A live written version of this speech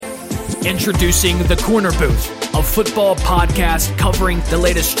Introducing The Korner Booth, a football podcast covering the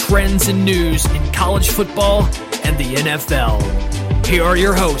latest trends and news in college football and the NFL. Here are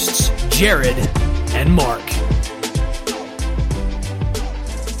your hosts, Jared and Mark.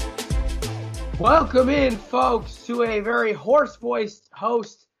 Welcome in, folks, to a very hoarse-voiced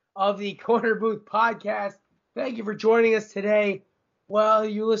host of the Korner Booth podcast. Thank you for joining us today. Well,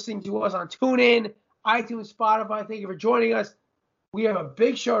 you're listening to us on TuneIn, iTunes, Spotify. Thank you for joining us. We have a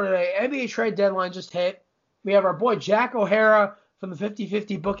big show today. NBA trade deadline just hit. We have our boy Jack O'Hara from the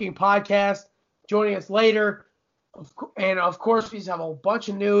 50/50 Booking Podcast joining us later. And, of course, we just have a bunch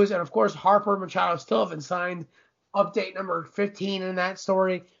of news. And, of course, Harper Machado still haven't signed. Update number 15 in that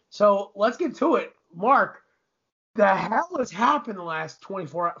story. So let's get to it. Mark, the hell has happened the last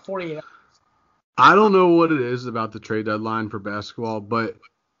 48 hours? I don't know what it is about the trade deadline for basketball, but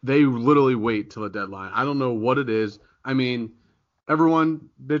they literally wait till the deadline. I don't know what it is. I mean, everyone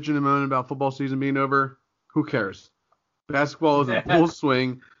bitching and moaning about football season being over. Who cares? Basketball is in full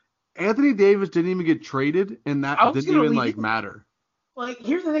swing. Anthony Davis didn't even get traded, and that didn't even matter. Like,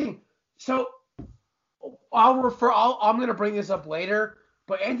 here's the thing. So I'm going to bring this up later,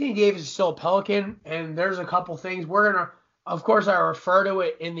 but Anthony Davis is still a Pelican, and there's a couple things we're going to. Of course, I refer to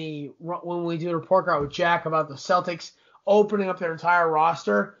it when we do the report card with Jack about the Celtics opening up their entire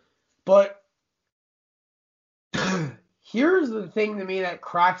roster. But here's the thing to me that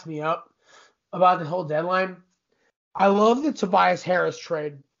cracks me up about the whole deadline. I love the Tobias Harris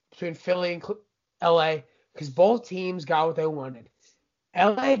trade between Philly and LA because both teams got what they wanted.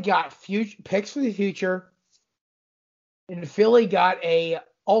 LA got picks for the future, and Philly got a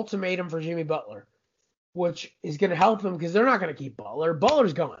ultimatum for Jimmy Butler, which is going to help them because they're not going to keep Butler.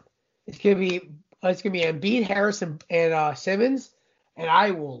 Butler's gone. It's going to be Embiid, Harris, and Simmons, and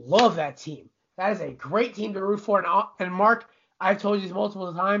I will love that team. That is a great team to root for. And Mark, I've told you this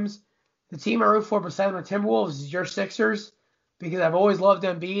multiple times, the team I root for besides the Timberwolves is your Sixers because I've always loved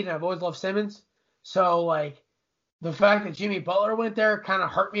Embiid and I've always loved Simmons. So, like, the fact that Jimmy Butler went there kind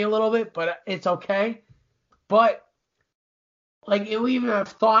of hurt me a little bit, but it's okay. But like, we have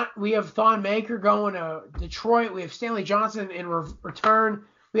Thon Maker going to Detroit. We have Stanley Johnson in return.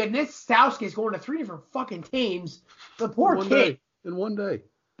 We had Nick Stauskas going to 3 different fucking teams. The poor kid. In one day.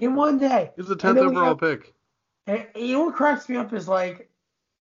 He was the 10th overall pick. And you know what cracks me up is, like,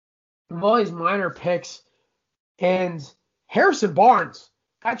 of all these minor picks, and Harrison Barnes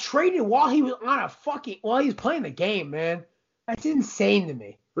got traded while he was playing the game, man. That's insane to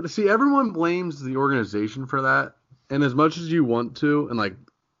me. But see, everyone blames the organization for that. And as much as you want to, and like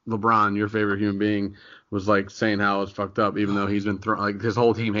LeBron, your favorite human being, was like saying how it's fucked up, even though he's been like his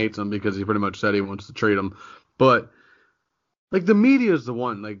whole team hates him because he pretty much said he wants to trade him. But like the media is the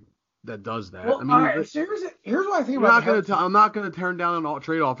one like that does that. Well, I mean, all right, so here's what I think about. I'm not gonna turn down a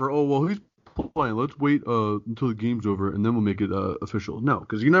trade offer. Oh well, he's playing. Let's wait until the game's over and then we'll make it official. No,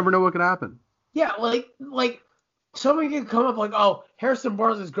 because you never know what could happen. Yeah, like. Somebody could come up like, oh, Harrison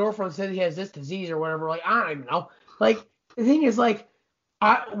Barnes' girlfriend said he has this disease or whatever. Like, I don't even know. Like, the thing is, like,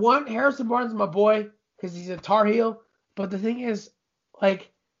 Harrison Barnes is my boy because he's a Tar Heel. But the thing is,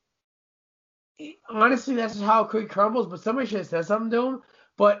 like, honestly, that's just how a cookie crumbles. But somebody should have said something to him.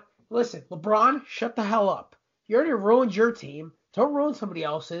 But listen, LeBron, shut the hell up. You already ruined your team. Don't ruin somebody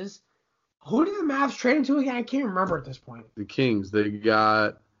else's. Who did the Mavs trade him to again? I can't remember at this point. The Kings. They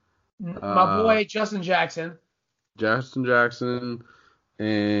got my boy Justin Jackson.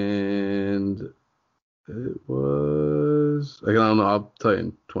 And it was, I don't know, I'll tell you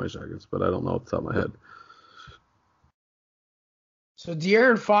in 20 seconds, but I don't know off the top of my head. So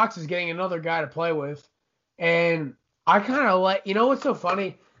De'Aaron Fox is getting another guy to play with, and I kind of like, you know what's so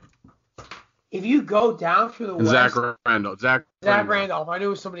funny? If you go down through the West. Zach Randolph. Zach Randolph. I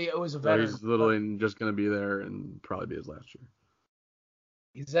knew it was a veteran. So he's literally just going to be there and probably be his last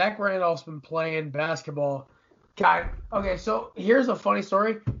year. Zach Randolph's been playing basketball. God, okay, so here's a funny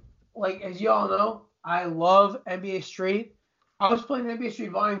story. Like, as you all know, I love NBA Street. I was playing NBA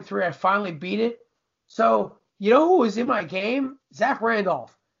Street Volume 3. I finally beat it. So, you know who was in my game? Zach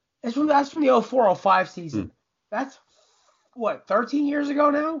Randolph. That's from the 04-05 season. That's, 13 years ago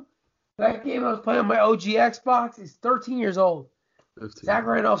now? That game I was playing on my OG Xbox is 13 years old. 15. Zach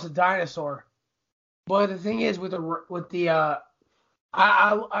Randolph's a dinosaur. But the thing is,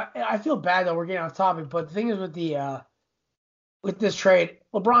 I feel bad that we're getting off topic, but the thing is with this trade,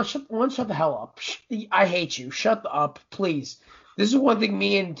 LeBron, shut the hell up. I hate you. Shut up, please. This is one thing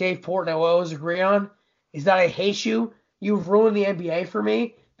me and Dave Portnoy will always agree on, is that I hate you. You've ruined the NBA for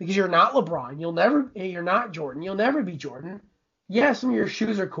me because you're not LeBron. You're not Jordan. You'll never be Jordan. Yeah, some of your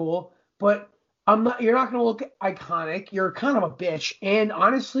shoes are cool, but You're not gonna look iconic. You're kind of a bitch, and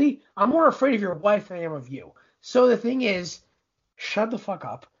honestly, I'm more afraid of your wife than I am of you. So the thing is, shut the fuck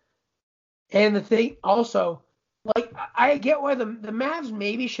up. And the thing also, like, I get why the Mavs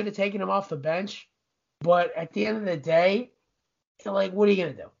maybe should have taken him off the bench, but at the end of the day, like, what are you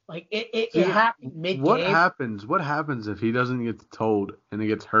gonna do? Like, it happened mid-game. What happens? What happens if he doesn't get told and he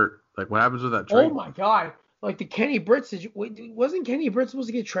gets hurt? Like, what happens with that Oh trade? my God! Like the Kenny Britt situation. Wasn't Kenny Britt supposed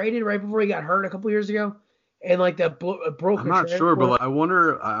to get traded right before he got hurt a couple years ago? And like that broke. I'm not sure, but like, I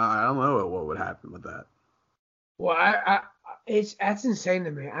wonder. I don't know what would happen with that. Well, that's insane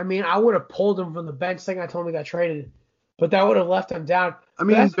to me. I mean, I would have pulled him from the bench. Like I told him he got traded, but that would have left him down. I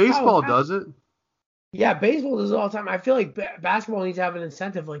mean, baseball does it. Yeah, baseball does it all the time. I feel like basketball needs to have an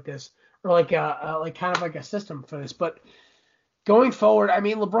incentive like this, or like kind of like a system for this. But going forward, I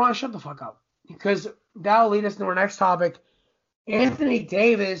mean, LeBron, shut the fuck up, because that'll lead us to our next topic. Anthony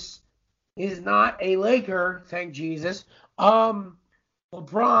Davis is not a Laker, thank Jesus.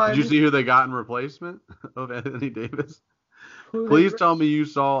 LeBron. Did you see who they got in replacement of Anthony Davis? Please tell me you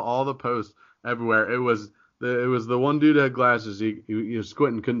saw all the posts everywhere. It was the one dude that had glasses. He was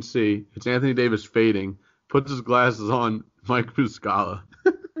squinting, couldn't see. It's Anthony Davis fading. Puts his glasses on. Mike Muscala.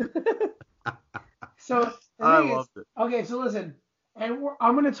 So I loved it. Okay, so listen, and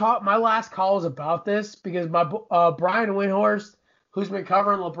I'm gonna talk. My last call is about this because my Brian Windhorst, who's been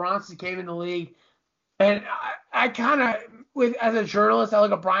covering LeBron since he came in the league, and I kind of, as a journalist, I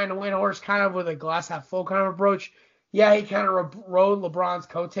look at Brian Windhorst kind of with a glass half full kind of approach. Yeah, he kind of rode LeBron's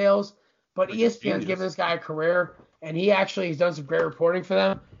coattails, but ESPN's given this guy a career, and he actually has done some great reporting for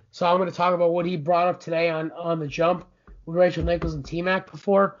them. So I'm going to talk about what he brought up today on The Jump with Rachel Nichols and T-Mac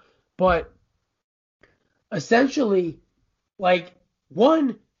before. But essentially, like,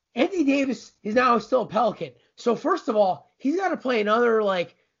 one, Anthony Davis is now still a Pelican. So first of all, he's got to play another,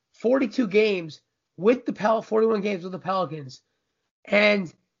 like, 42 games with the 41 games with the Pelicans,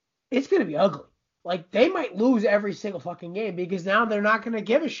 and it's going to be ugly. Like, they might lose every single fucking game because now they're not going to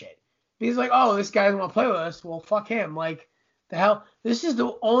give a shit. Because, like, oh, this guy doesn't want to play with us. Well, fuck him. Like, the hell? This is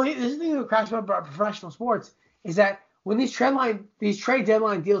the thing that cracks me up about professional sports is that when these trade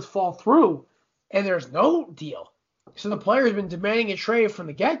deadline deals fall through and there's no deal, so the player has been demanding a trade from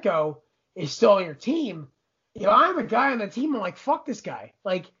the get-go, is still on your team. If I'm a guy on the team, I'm like, fuck this guy.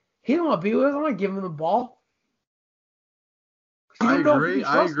 Like, he don't want to be with us. I'm not giving him the ball. I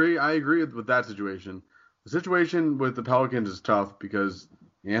agree with that situation. The situation with the Pelicans is tough because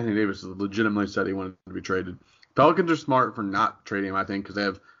Anthony Davis legitimately said he wanted to be traded. Pelicans are smart for not trading him, I think,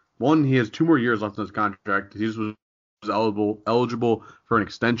 because he has 2 more years left in his contract. He just was eligible for an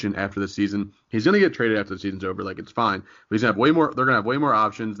extension after the season. He's going to get traded after the season's over. Like, it's fine. But they're going to have way more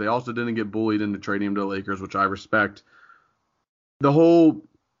options. They also didn't get bullied into trading him to the Lakers, which I respect. That's what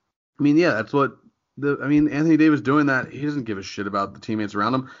Anthony Davis doing that, he doesn't give a shit about the teammates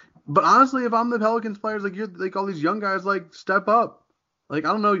around him. But honestly, if I'm the Pelicans players, like, you're like all these young guys, like, step up. Like, I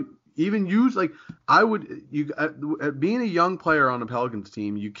don't know, even use, like, being a young player on a Pelicans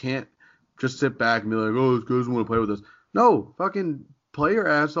team, you can't just sit back and be like, oh, this guy doesn't want to play with us. No, fucking play your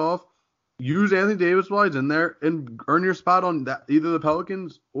ass off. Use Anthony Davis while he's in there and earn your spot on either the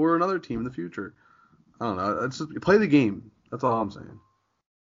Pelicans or another team in the future. I don't know. It's just play the game. That's all I'm saying.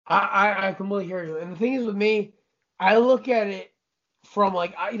 I completely hear you. And the thing is with me, I look at it from,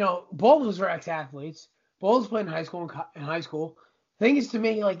 like, both of us are ex-athletes. Both of us played in high school. The thing is, to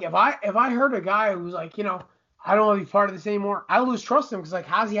me, like, if I heard a guy who's like, I don't want to be part of this anymore, I lose trust in him because, like,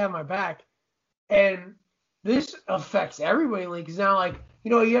 how's he have my back? And this affects everybody, like, because now, like,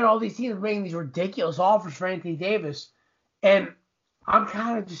 you had all these teams making these ridiculous offers for Anthony Davis, and I'm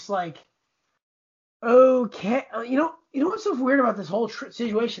kind of just like, okay, you know what's so weird about this whole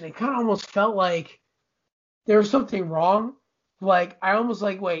situation? It kind of almost felt like there was something wrong. Like, I almost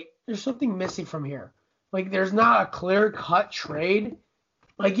like, wait, there's something missing from here. Like, there's not a clear-cut trade.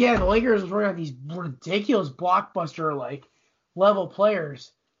 Like, yeah, the Lakers were out these ridiculous blockbuster, like, level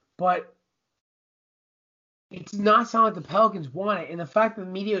players, but it's not sounding like the Pelicans want it. And the fact that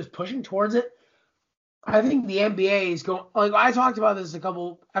the media is pushing towards it, I think the NBA is going. Like, I talked about this a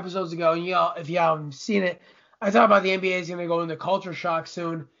couple episodes ago, and if you haven't seen it, I talked about the NBA is going to go into culture shock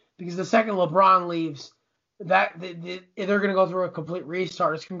soon because the second LeBron leaves, they're going to go through a complete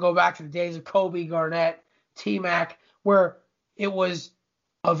restart. It's going to go back to the days of Kobe, Garnett, T-Mac, where it was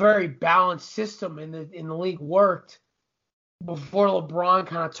a very balanced system and the league worked before LeBron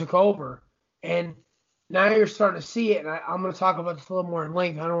kind of took over. And now you're starting to see it, and I'm going to talk about this a little more in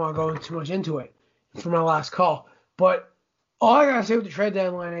length. I don't want to go too much into it for my last call. But all I got to say with the trade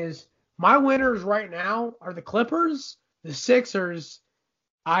deadline is my winners right now are the Clippers, the Sixers,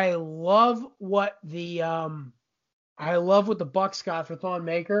 I love what the Bucks got for Thon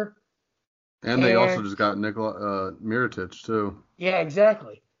Maker. And they also just got Nikola Mirotic too. Yeah,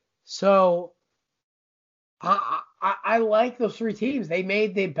 exactly. So I like those three teams. They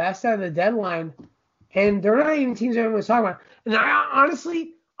made the best out of the deadline, and they're not even teams everyone's talking about. And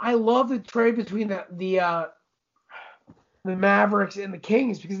honestly, I love the trade between the Mavericks and the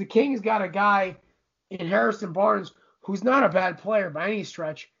Kings, because the Kings got a guy in Harrison Barnes who's not a bad player by any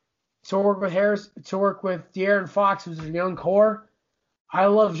stretch, to work with De'Aaron Fox, who's a young core. I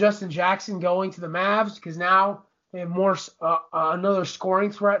love Justin Jackson going to the Mavs because now they have more another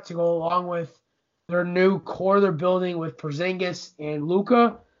scoring threat to go along with their new core they're building with Porzingis and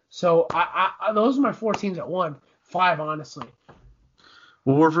Luka. So those are my four teams at 5, honestly.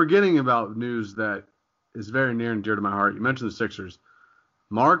 Well, we're forgetting about news that is very near and dear to my heart. You mentioned the Sixers.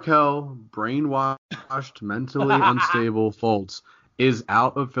 Markelle, brainwashed, mentally unstable Fultz is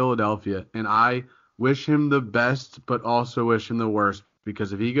out of Philadelphia, and I wish him the best, but also wish him the worst,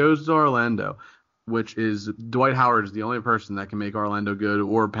 because if he goes to Orlando, which is Dwight Howard is the only person that can make Orlando good,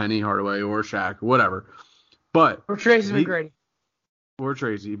 or Penny Hardaway, or Shaq, whatever. But or Tracy McGrady. Or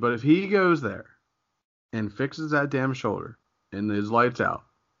Tracy. But if he goes there and fixes that damn shoulder and his lights out,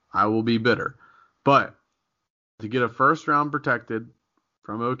 I will be bitter. But to get a first round protected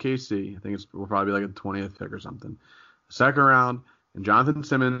from OKC, I think will probably be like a 20th pick or something. Second round, and Jonathan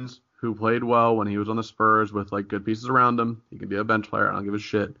Simmons, who played well when he was on the Spurs with like good pieces around him. He can be a bench player. I don't give a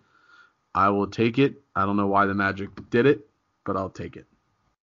shit. I will take it. I don't know why the Magic did it, but I'll take it.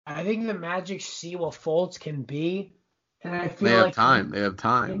 I think the Magic see what Fultz can be, and I feel they have time. They have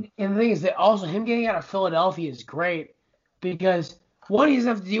time. And the thing is that also him getting out of Philadelphia is great because one, he doesn't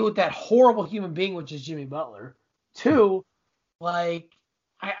have to deal with that horrible human being, which is Jimmy Butler. Two, like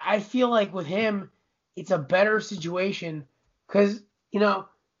I feel like with him, it's a better situation because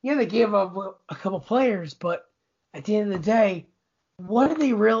they gave up a couple players, but at the end of the day, what do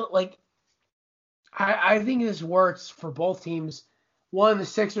they really like? I think this works for both teams. One, the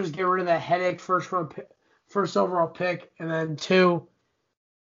Sixers get rid of that headache first overall pick, and then two,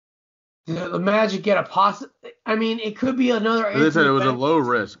 the Magic get a it could be another. They said it was a low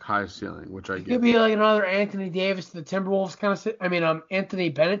risk, high ceiling, which I get. It could be like another Anthony Davis to the Timberwolves kind of. Anthony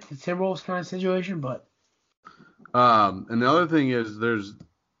Bennett to the Timberwolves kind of situation, but. And the other thing is, there's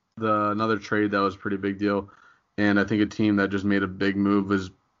another trade that was a pretty big deal, and I think a team that just made a big move is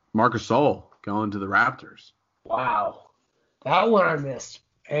Marc Gasol going to the Raptors. Wow, that one I missed.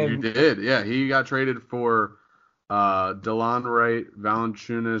 And you did, yeah. He got traded for DeLon Wright,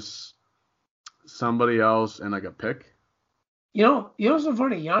 Valanciunas, somebody else, and like a pick. What's so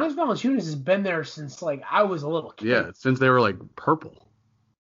funny? Giannis Valanciunas has been there since like I was a little kid. Yeah, since they were like purple.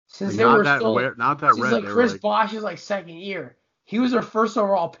 Since they were still not that red. Like Chris Bosh's like second year, he was their first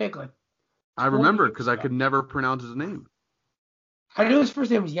overall pick. Like I remember because I could never pronounce his name. I knew his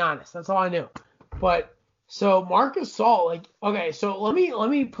first name was Giannis. That's all I knew. But so Marc Gasol, so let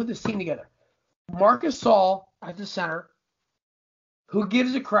me put this team together. Marc Gasol at the center, who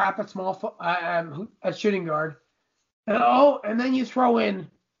gives a crap at at shooting guard, and then you throw in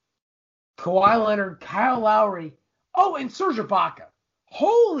Kawhi Leonard, Kyle Lowry, and Serge Ibaka.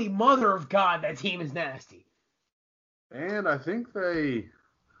 Holy mother of God, that team is nasty. And I think they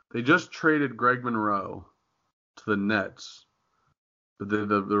just traded Greg Monroe to the Nets. But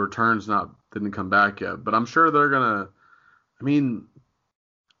the returns didn't come back yet. But I'm sure they're gonna.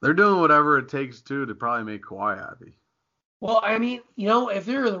 They're doing whatever it takes to probably make Kawhi happy. Well, if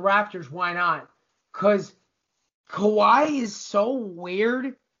they're the Raptors, why not? Because Kawhi is so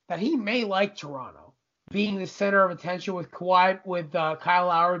weird that he may like Toronto, being the center of attention with Kawhi, with Kyle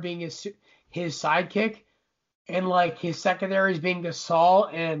Lowry being his sidekick, and like his secondaries being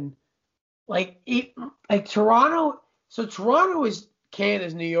Gasol, and like Toronto. So Toronto is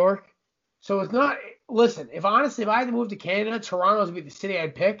Canada's New York. So it's not. Listen, if I had to move to Canada, Toronto would be the city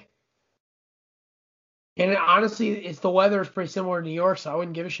I'd pick. And honestly, the weather is pretty similar to New York, so I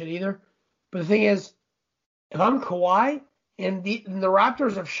wouldn't give a shit either. But the thing is, if I'm Kawhi, and the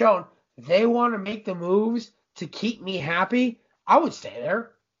Raptors have shown they want to make the moves to keep me happy, I would stay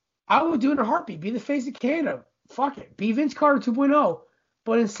there. I would do it in a heartbeat. Be the face of Canada. Fuck it. Be Vince Carter 2.0.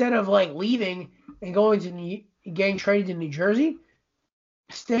 But instead of like leaving and getting traded to New Jersey,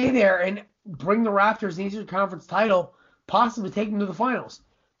 stay there and bring the Raptors the Eastern Conference title, possibly take them to the finals.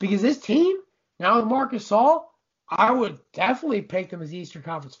 Because this team, now with Marc Gasol, I would definitely pick them as the Eastern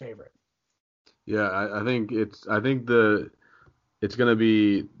Conference favorite. Yeah, I think it's going to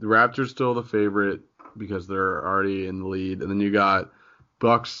be the Raptors still the favorite because they're already in the lead, and then you got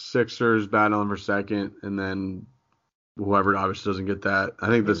Bucks, Sixers battling for second, and then whoever obviously doesn't get that. I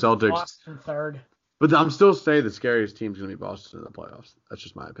think the Celtics. Boston third. But I'm still saying the scariest team's going to be Boston in the playoffs. That's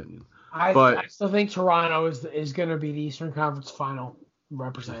just my opinion. I still think Toronto is going to be the Eastern Conference Final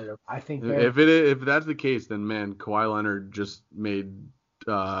representative. I think if that's the case, then man, Kawhi Leonard just made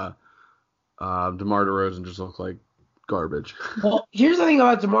DeMar DeRozan just look like garbage. Well, here's the thing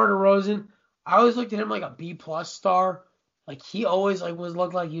about DeMar DeRozan. I always looked at him like a B+ star. Like he always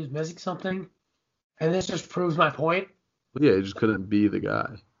looked like he was missing something, and this just proves my point. Yeah, he just couldn't be the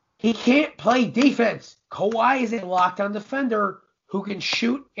guy. He can't play defense. Kawhi is a lockdown defender who can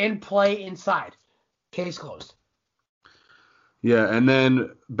shoot and play inside. Case closed. Yeah, and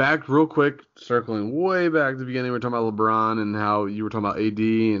then back real quick, circling way back to the beginning, we were talking about LeBron and how you were talking about AD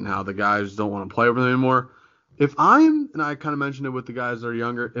and how the guys don't want to play with them anymore. And I kind of mentioned it with the guys that are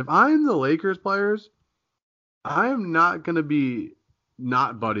younger, if I'm the Lakers players, I am not going to be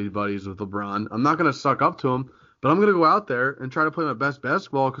not buddies with LeBron. I'm not going to suck up to him, but I'm going to go out there and try to play my best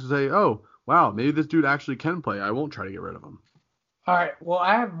basketball because say, oh, wow, maybe this dude actually can play. I won't try to get rid of him. All right, well,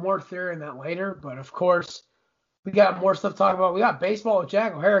 I have more theory on that later, but of course, we got more stuff to talk about. We got baseball with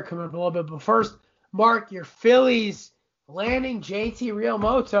Jack O'Hara coming up in a little bit, but first, Mark, your Phillies landing JT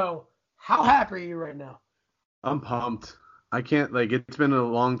Realmuto. How happy are you right now? I'm pumped. I can't, it's been a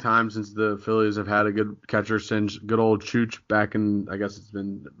long time since the Phillies have had a good catcher since good old Chooch back in, I guess it's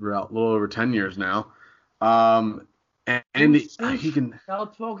been a little over 10 years now. He can.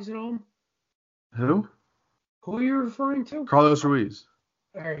 Let's focus it on. Who? Who are you referring to? Carlos Ruiz.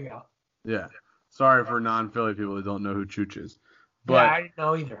 There you go. Yeah. Sorry for non-Philly people that don't know who Chooch is. But, yeah, I didn't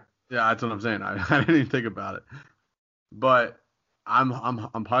know either. Yeah, that's what I'm saying. I didn't even think about it. But I'm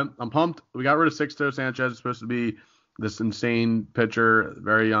pumped. We got rid of Sixto Sanchez. It's supposed to be this insane pitcher,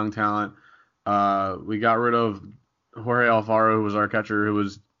 very young talent. We got rid of Jorge Alfaro, who was our catcher, who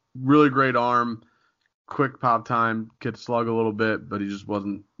was really great arm, quick pop time, could slug a little bit, but he just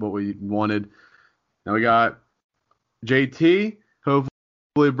wasn't what we wanted. Now we got JT.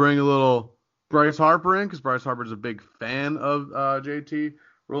 Hopefully bring a little Bryce Harper in because Bryce Harper is a big fan of JT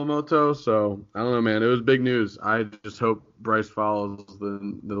Realmuto. So I don't know, man. It was big news. I just hope Bryce follows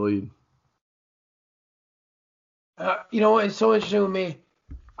the lead. It's so interesting with me.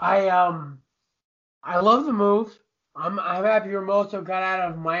 I love the move. I'm happy Realmuto got out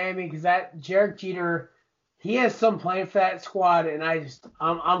of Miami because that Jarek Jeter, he has some playing for that squad, and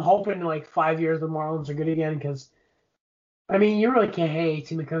I'm hoping in 5 years the Marlins are good again because, you really can't hate a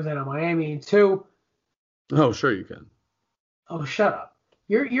team that comes out of Miami. And two, oh sure you can. Oh, shut up.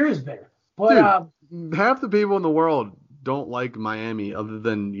 You're as bitter. But dude, half the people in the world don't like Miami other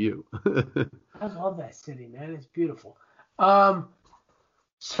than you. I love that city, man. It's beautiful.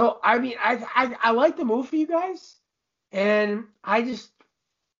 So I like the move for you guys, and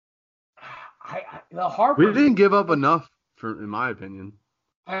the Harper. We didn't give up enough, in my opinion.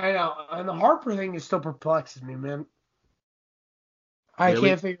 I know, and the Harper thing is still perplexing me, man. I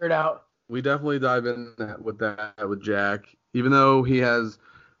can't figure it out. We definitely dive in with Jack, even though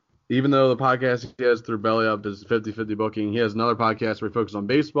the podcast he has through Belly Up is 50-50 booking. He has another podcast where he focuses on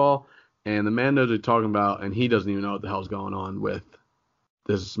baseball, and the man knows what he's talking about, and he doesn't even know what the hell's going on with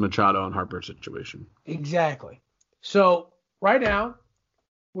this Machado and Harper situation. Exactly. So right now,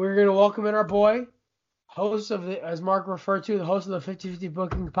 we're going to welcome in our boy, host of as Mark referred to, the host of the 50-50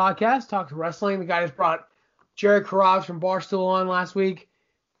 Booking podcast, Talks Wrestling. The guy just brought Jared Karabs from Barstool on last week.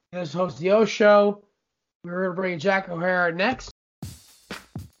 He was host of the O Show. We're going to bring Jack O'Hara next.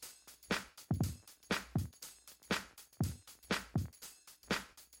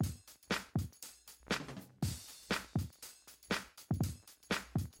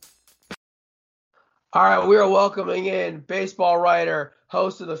 All right, we are welcoming in baseball writer,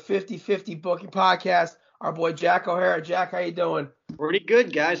 host of the 50-50 Booking podcast, our boy Jack O'Hara. Jack, how you doing? Pretty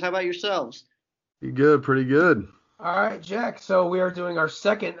good, guys. How about yourselves? Pretty good. All right, Jack. So we are doing our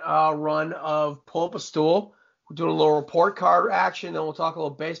second run of Pull Up a Stool. We're doing a little report card action, then we'll talk a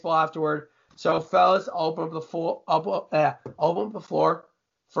little baseball afterward. So, fellas, I'll open up the floor.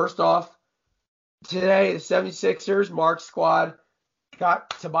 First off, today the 76ers, Mark's squad,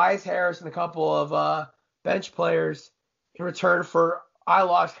 got Tobias Harris and a couple of bench players in return for, I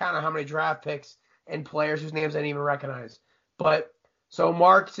lost count of how many draft picks and players whose names I didn't even recognize. But, so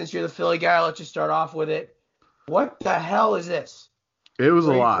Mark, since you're the Philly guy, I'll let you start off with it. What the hell is this? It was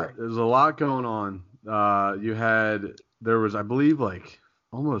a lot. There was a lot going on. There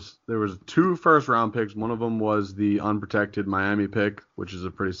was 2 first round picks. One of them was the unprotected Miami pick, which is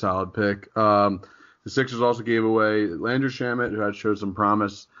a pretty solid pick. The Sixers also gave away Landry Shamet, who had showed some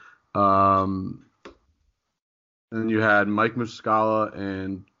promise. And you had Mike Muscala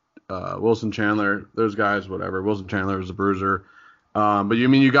and Wilson Chandler, those guys, whatever. Wilson Chandler is a bruiser. But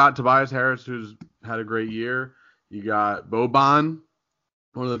you got Tobias Harris, who's had a great year. You got Boban,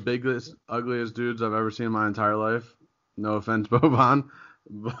 one of the biggest, ugliest dudes I've ever seen in my entire life. No offense, Boban.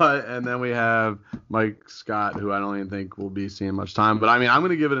 And then we have Mike Scott, who I don't even think will be seeing much time. But, I'm going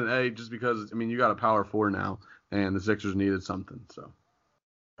to give it an A just because, you got a power 4 now, and the Sixers needed something. So.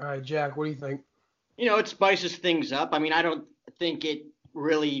 All right, Jack, what do you think? It spices things up. I don't think it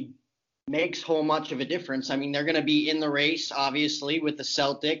really makes whole much of a difference. They're going to be in the race, obviously, with the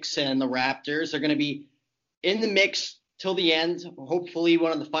Celtics and the Raptors. They're going to be in the mix till the end, hopefully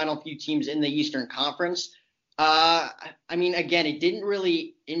one of the final few teams in the Eastern Conference. Again, it didn't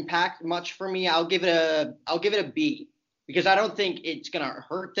really impact much for me. I'll give it a B because I don't think it's going to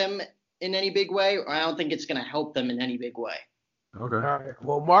hurt them in any big way, or I don't think it's going to help them in any big way. Okay. All right.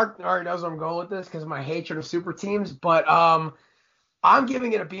 Well, Mark already knows where I'm going with this because of my hatred of super teams, but I'm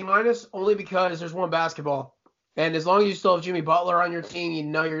giving it a B- only because there's one basketball. And as long as you still have Jimmy Butler on your team, you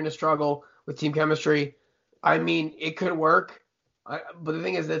know you're going to struggle with team chemistry. It could work. But the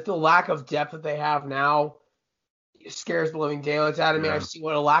thing is that the lack of depth that they have now scares the living daylights out of me. Yeah. I've seen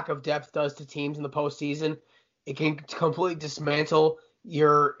what a lack of depth does to teams in the postseason. It can completely dismantle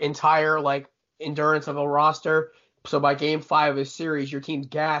your entire endurance of a roster. So by game 5 of a series, your team's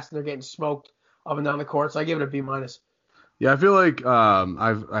gassed and they're getting smoked up and down the court. So I give it a B-. Yeah, I feel like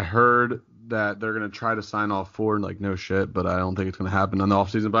I heard that they're going to try to sign off Ford, no shit, but I don't think it's going to happen in the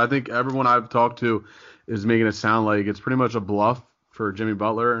offseason. But I think everyone I've talked to is making it sound like it's pretty much a bluff for Jimmy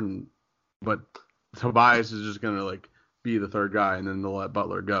Butler, but Tobias is just going to be the third guy, and then they'll let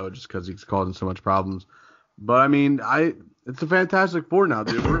Butler go just because he's causing so much problems. But it's a fantastic 4 now,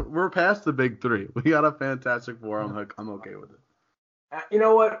 dude. We're past the big 3. We got a fantastic 4. I'm okay with it. You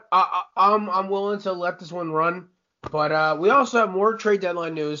know what? I'm willing to let this one run. But we also have more trade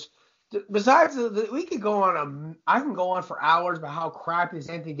deadline news. Besides, we could go on I can go on for hours about how crappy this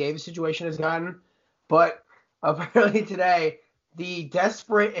Anthony Davis situation has gotten. But apparently today, the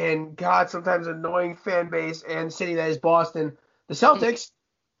desperate and sometimes annoying fan base and city that is Boston, the Celtics,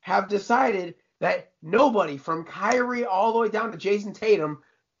 have decided that nobody from Kyrie all the way down to Jason Tatum,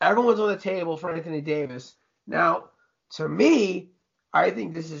 everyone's on the table for Anthony Davis. Now, to me, I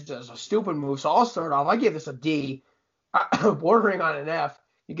think this is just a stupid move. So I'll start off. I give this a D. Bordering on an F.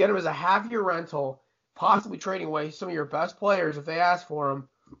 You get him as a half-year rental, possibly trading away some of your best players if they ask for him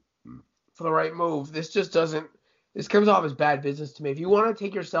for the right move. This comes off as bad business to me. If you want to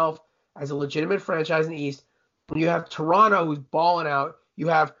take yourself as a legitimate franchise in the East, you have Toronto who's balling out. You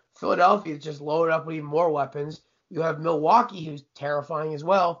have Philadelphia just loaded up with even more weapons. You have Milwaukee who's terrifying as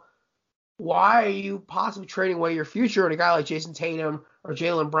well. Why are you possibly trading away your future in a guy like Jason Tatum or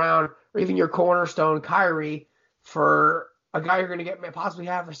Jaylen Brown or even your cornerstone Kyrie for a guy you're going to get possibly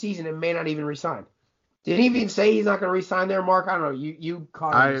half a season and may not even resign? Did he even say he's not going to resign there, Mark? I don't know. You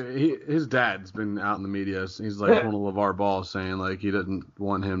caught him. His dad's been out in the media. He's one of LeVar Ball saying he didn't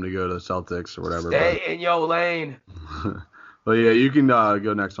want him to go to the Celtics or whatever. Stay in your lane. But yeah, you can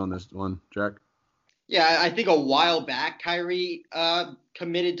go next on this one, Jack. Yeah, I think a while back Kyrie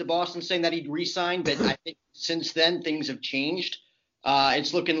committed to Boston saying that he'd resign, but I think since then things have changed.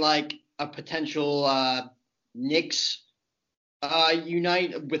 It's looking like a potential Knicks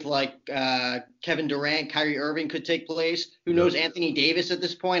unite with Kevin Durant, Kyrie Irving could take place. Who knows Anthony Davis at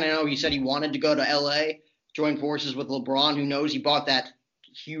this point? I know he said he wanted to go to LA, join forces with LeBron. Who knows? He bought that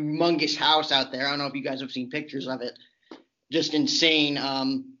humongous house out there. I don't know if you guys have seen pictures of it. Just insane.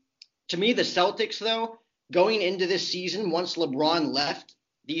 To me, the Celtics, though, going into this season, once LeBron left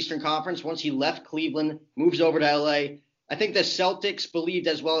the Eastern Conference, once he left Cleveland, moves over to LA, I think the Celtics believed,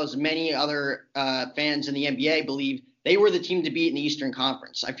 as well as many other fans in the NBA believe, they were the team to beat in the Eastern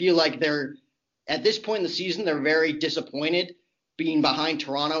Conference. I feel like at this point in the season, they're very disappointed being behind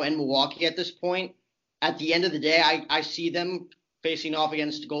Toronto and Milwaukee at this point. At the end of the day, I see them facing off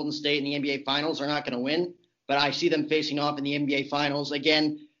against Golden State in the NBA Finals. They're not going to win, but I see them facing off in the NBA Finals.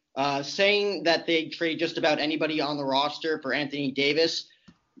 Again, saying that they trade just about anybody on the roster for Anthony Davis,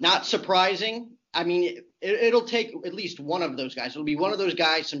 not surprising. I mean, it'll take at least one of those guys. It'll be one of those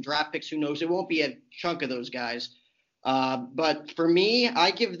guys, some draft picks, who knows. It won't be a chunk of those guys. But for me,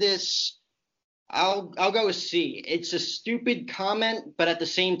 I give this – I'll go with C. It's a stupid comment, but at the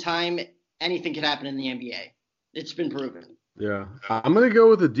same time, anything can happen in the NBA. It's been proven. Yeah. I'm going to go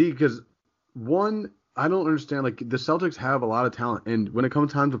with a D because, one, I don't understand. The Celtics have a lot of talent, and when it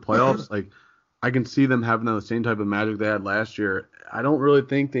comes time to playoffs, I can see them having the same type of magic they had last year. I don't really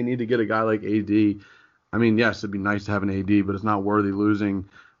think they need to get a guy like AD. I mean, yes, it'd be nice to have an AD, but it's not worthy losing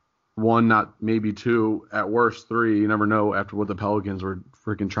one, not maybe two, at worst three. You never know after what the Pelicans were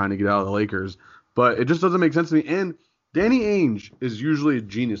freaking trying to get out of the Lakers. But it just doesn't make sense to me. And Danny Ainge is usually a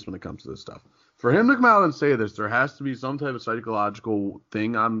genius when it comes to this stuff. For him to come out and say this, there has to be some type of psychological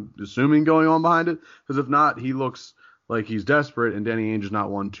thing, I'm assuming, going on behind it. Because if not, he looks like he's desperate, and Danny Ainge is not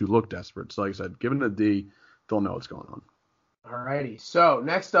one to look desperate. So like I said, given a D, they'll know what's going on. Alrighty. So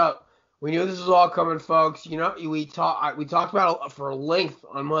next up, we knew this was all coming, folks. You know, we talked about it for length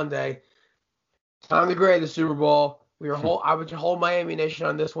on Monday. Time to grade the Super Bowl. I would hold my ammunition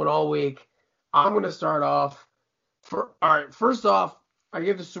on this one all week. I'm going to start off. First off, I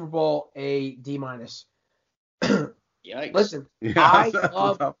give the Super Bowl a D-. Yikes. Listen, Yeah, I that's a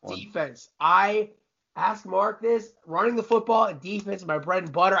love tough one. defense. I ask Mark this. Running the football and defense is my bread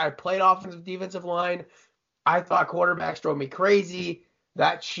and butter. I played offensive defensive line. I thought quarterbacks drove me crazy.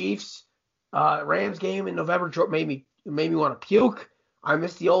 That Chiefs Rams game in November made me want to puke. I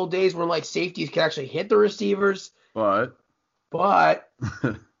miss the old days when like safeties could actually hit the receivers. But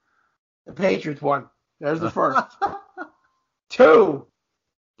the Patriots won. There's the first. 2,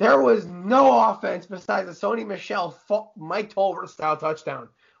 there was no offense besides a Sony Michel Mike Tolbert style touchdown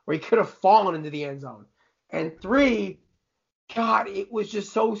where he could have fallen into the end zone. And 3, God, it was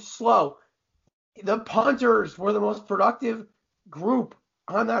just so slow. The punters were the most productive group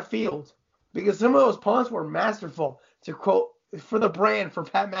on that field because some of those punts were masterful, to quote for the brand for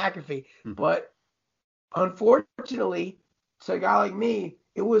Pat McAfee. But unfortunately, to a guy like me,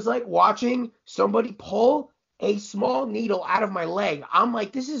 it was like watching somebody pull a small needle out of my leg. I'm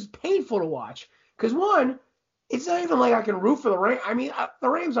like, this is painful to watch. Because one, it's not even like I can root for the Rams. I mean, the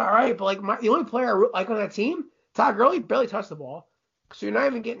Rams are all right, but like the only player I root like on that team, Todd Gurley, barely touched the ball. So you're not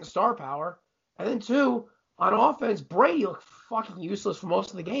even getting star power. And then 2, on offense, Brady looked fucking useless for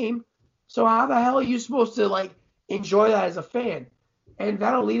most of the game. So how the hell are you supposed to like enjoy that as a fan? And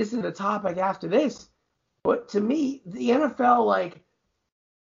that'll lead us into the topic after this. But to me, the NFL like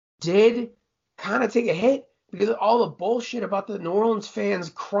did kind of take a hit because of all the bullshit about the New Orleans fans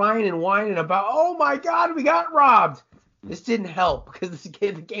crying and whining about, oh my God, we got robbed. This didn't help because the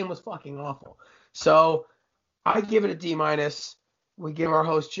game was fucking awful. So I give it a D-. We give our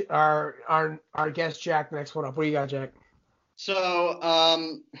host, our guest Jack, next one up. What do you got, Jack? So,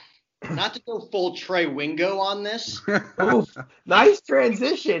 not to go full Trey Wingo on this, Oof, nice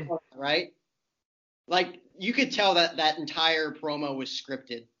transition. right? Like, you could tell that entire promo was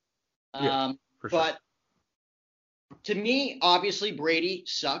scripted. For sure. But to me, obviously, Brady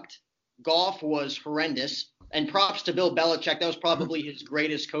sucked. Goff was horrendous. And props to Bill Belichick. That was probably his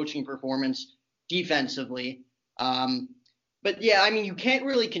greatest coaching performance defensively. But, yeah, I mean, you can't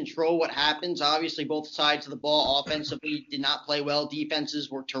really control what happens. Obviously, both sides of the ball offensively did not play well. Defenses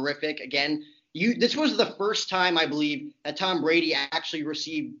were terrific. Again, this was the first time, I believe, that Tom Brady actually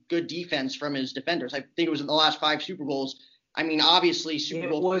received good defense from his defenders. I think it was in the last 5 Super Bowls. I mean, obviously,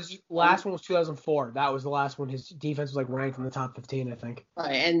 last one was 2004. That was the last one. His defense was like ranked in the top 15, I think.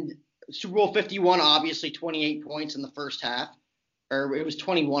 Right, and Super Bowl 51, obviously 28 points in the first half. Or it was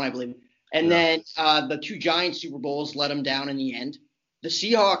 21, I believe. And then the 2 Giants Super Bowls let him down in the end. The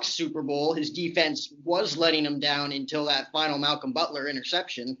Seahawks Super Bowl, his defense was letting him down until that final Malcolm Butler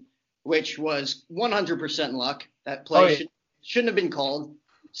interception, which was 100% luck. That play shouldn't have been called.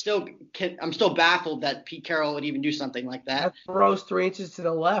 I'm still baffled that Pete Carroll would even do something like that. That throws 3 inches to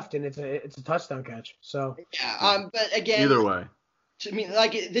the left, and it's a touchdown catch. So yeah, but again, either way, to me,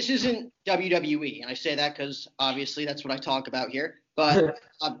 like this isn't WWE, and I say that because obviously that's what I talk about here. But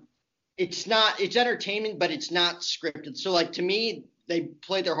it's entertainment, but it's not scripted. So like to me, they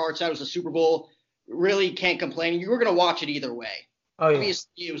played their hearts out. It was a Super Bowl. Really can't complain. You were gonna watch it either way. Oh yeah.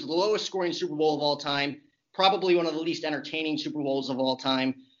 Obviously, it was the lowest scoring Super Bowl of all time. Probably one of the least entertaining Super Bowls of all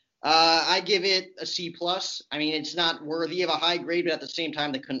time. I give it a C+. I mean, it's not worthy of a high grade, but at the same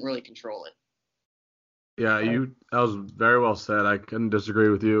time, they couldn't really control it. Yeah, that was very well said. I couldn't disagree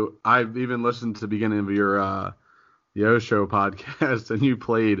with you. I've even listened to the beginning of your Yo Show podcast, and you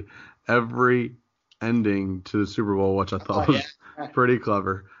played every ending to the Super Bowl, which I thought was pretty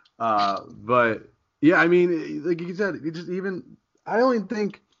clever. But yeah, I mean, like you said, I don't even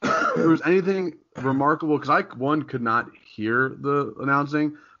think there was anything remarkable because I could not hear the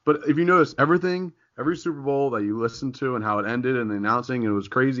announcing. But if you notice, every Super Bowl that you listened to and how it ended and the announcing, it was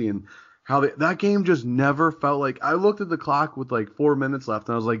crazy. And how that game just never felt like – I looked at the clock with like 4 minutes left,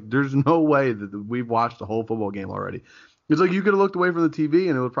 and I was like, there's no way that we've watched the whole football game already. It's like you could have looked away from the TV,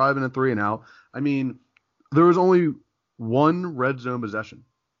 and it would probably have been a 3-and-out. I mean, there was only one red zone possession,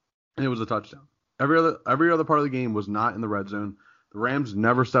 and it was a touchdown. Every other part of the game was not in the red zone. The Rams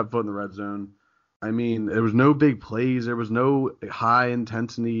never stepped foot in the red zone. I mean, there was no big plays. There was no high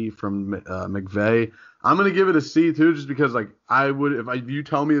intensity from McVay. I'm gonna give it a C too, just because like if you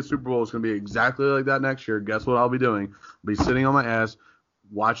tell me the Super Bowl is gonna be exactly like that next year, guess what I'll be doing? I'll be sitting on my ass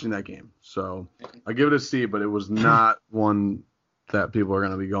watching that game. So I give it a C, but it was not one that people are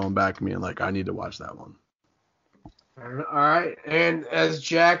gonna be going back to me and like I need to watch that one. All right, and as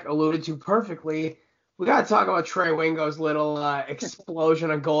Jack alluded to perfectly, we got to talk about Trey Wingo's little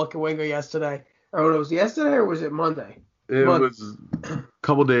explosion on Golic and Wingo yesterday. Or was it yesterday or was it Monday? It was a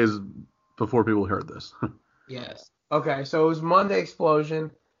couple days before people heard this. Yes. Okay, so it was Monday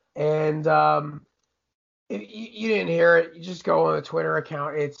explosion, and if you didn't hear it, you just go on the Twitter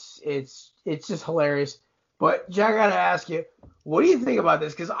account. It's just hilarious. But Jack, I gotta ask you, what do you think about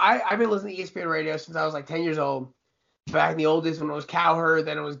this? Because I've been listening to ESPN radio since I was like 10 years old. Back in the old days when it was Cowherd,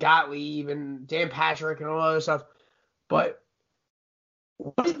 then it was Gottlieb and Dan Patrick and all that other stuff. But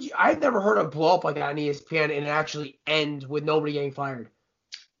I've never heard a blow up like that on ESPN and actually end with nobody getting fired.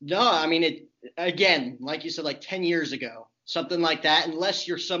 No, I mean, it again, like you said, like 10 years ago, something like that, unless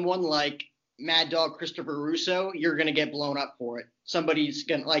you're someone like Mad Dog Christopher Russo, you're going to get blown up for it. Somebody's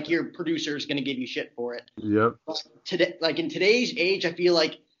going to, like your producer is going to give you shit for it. Yep. But today, like in today's age, I feel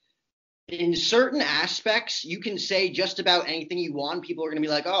like in certain aspects, you can say just about anything you want. People are going to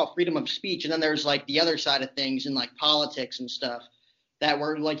be like, oh, freedom of speech. And then there's like the other side of things in like politics and stuff that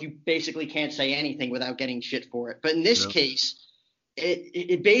were like you basically can't say anything without getting shit for it. But in this case,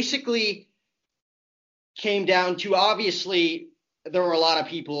 it basically came down to, obviously, there were a lot of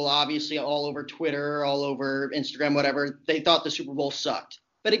people, obviously, all over Twitter, all over Instagram, whatever. They thought the Super Bowl sucked.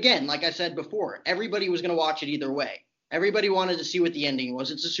 But again, like I said before, everybody was going to watch it either way. Everybody wanted to see what the ending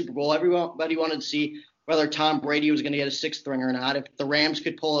was. It's a Super Bowl. Everybody wanted to see whether Tom Brady was going to get a sixth ring or not, if the Rams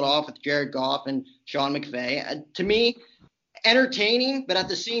could pull it off with Jared Goff and Sean McVay. To me, entertaining, but at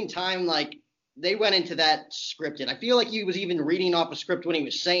the same time, like, they went into that scripted. I feel like he was even reading off a script when he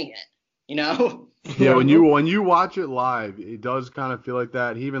was saying it, you know? Yeah, when you watch it live, it does kind of feel like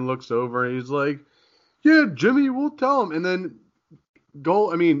that. He even looks over and he's like, yeah, Jimmy, we'll tell him. And then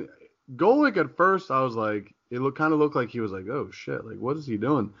Golic at first, I was like, it kind of looked like he was like, oh, shit, like, what is he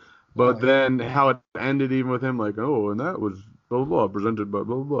doing? But then how it ended even with him, like, oh, and that was blah, blah, blah, presented by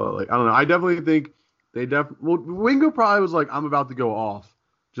blah, blah. Like, I don't know. I definitely think Wingo probably was like, I'm about to go off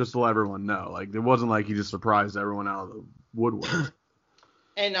just to let everyone know. Like, it wasn't like he just surprised everyone out of the woodwork.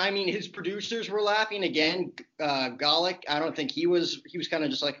 And, I mean, his producers were laughing again. Golic, I don't think he was kind of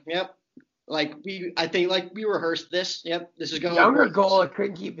just like, yep. I think we rehearsed this. Yep, this is going. Younger Golic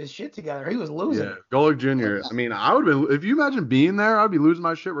couldn't keep his shit together. He was losing. Yeah, Golic Jr. I mean, I would have been, if you imagine being there, I'd be losing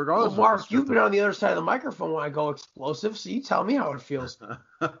my shit regardless. Well, Mark, you've been on the other side of the microphone when I go explosive, so you tell me how it feels.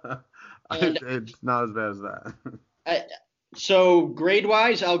 It's not as bad as that. So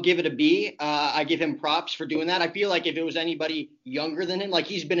grade-wise, I'll give it a B. I give him props for doing that. I feel like if it was anybody younger than him, like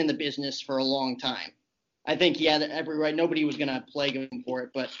he's been in the business for a long time, I think he had every right. Nobody was going to plague him for it,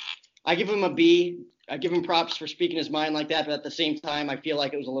 but I give him a B. I give him props for speaking his mind like that, but at the same time, I feel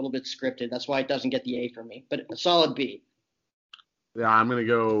like it was a little bit scripted. That's why it doesn't get the A for me, but a solid B. Yeah, I'm gonna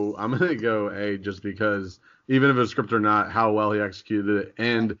go A just because even if it's scripted or not, how well he executed it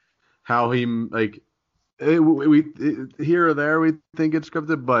and how he like here or there we think it's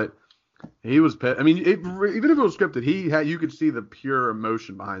scripted, but he was pissed. I mean, even if it was scripted, you could see the pure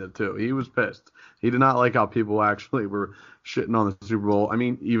emotion behind it too. He was pissed. He did not like how people actually were shitting on the Super Bowl. I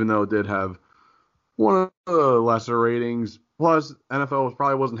mean, even though it did have one of the lesser ratings. Plus, NFL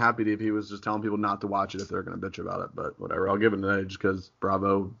probably wasn't happy if he was just telling people not to watch it if they're going to bitch about it. But whatever, I'll give it an A just because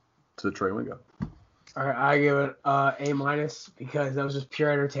bravo to Trey Wingo. All right, I give it A- because that was just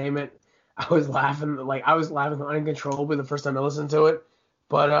pure entertainment. I was laughing uncontrollably the first time I listened to it.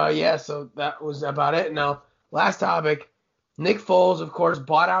 But yeah, so that was about it. Now, last topic. Nick Foles, of course,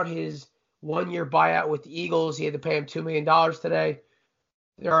 bought out his one-year buyout with the Eagles. He had to pay him $2 million today.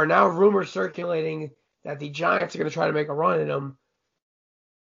 There are now rumors circulating that the Giants are going to try to make a run at him.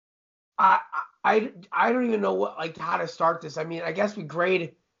 I don't even know how to start this. I mean, I guess we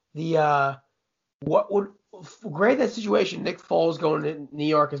grade the grade that situation. Nick Foles going to New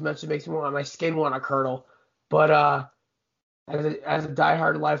York as much as it makes me want my skin want to curdle. But as a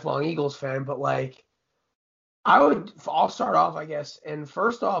diehard lifelong Eagles fan, but I'll start off, I guess. And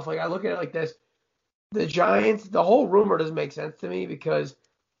first off, I look at it like this: the Giants, the whole rumor doesn't make sense to me because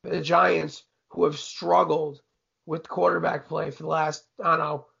the Giants, who have struggled with quarterback play for the last,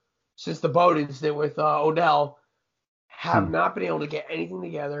 since the Bowden incident with Odell, have not been able to get anything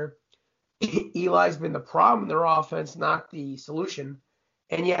together. Eli's been the problem in their offense, not the solution.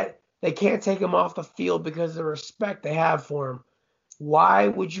 And yet they can't take him off the field because of the respect they have for him. Why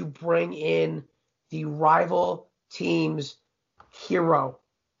would you bring in the rival team's hero.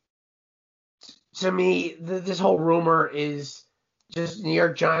 To me, this whole rumor is just New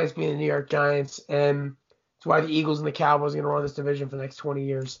York Giants being the New York Giants, and it's why the Eagles and the Cowboys are going to run this division for the next 20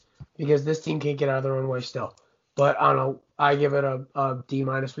 years, because this team can't get out of their own way still. But I don't know. I give it a D-.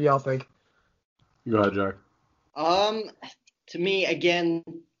 What do y'all think? Go ahead, Jack. To me, again,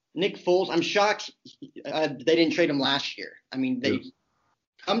 Nick Foles, I'm shocked they didn't trade him last year. I mean,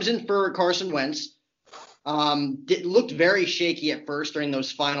 comes in for Carson Wentz. Looked very shaky at first during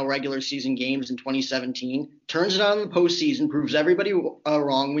those final regular season games in 2017. Turns it on in the postseason, proves everybody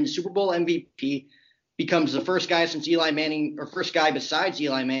wrong, wins Super Bowl MVP, becomes the first guy since Eli Manning, or first guy besides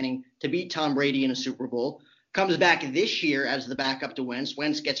Eli Manning, to beat Tom Brady in a Super Bowl. Comes back this year as the backup to Wentz.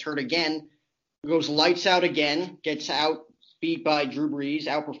 Wentz gets hurt again, goes lights out again, gets outbeat by Drew Brees,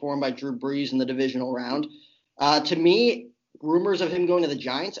 outperformed by Drew Brees in the divisional round. To me, rumors of him going to the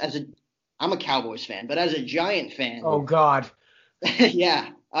Giants, I'm a Cowboys fan, but as a Giant fan. Oh, God.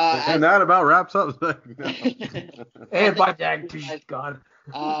 Yeah. And that about wraps up. And by Jack, God.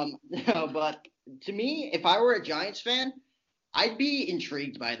 No, but to me, if I were a Giants fan, I'd be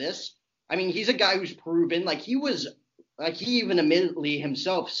intrigued by this. I mean, he's a guy who's proven, he even admittedly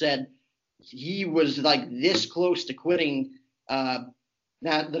himself said he was this close to quitting the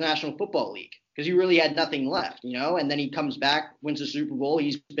National Football League because he really had nothing left, and then he comes back, wins the Super Bowl.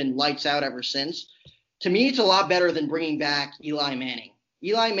 He's been lights out ever since. To me, it's a lot better than bringing back Eli Manning.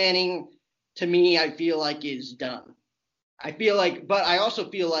 Eli Manning, to me, I feel like is done. But I also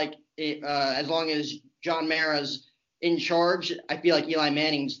feel like as long as John Mara's in charge, I feel like Eli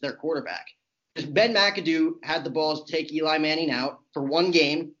Manning's their quarterback. Because Ben McAdoo had the balls to take Eli Manning out for one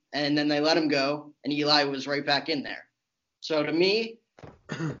game, and then they let him go, and Eli was right back in there. So to me,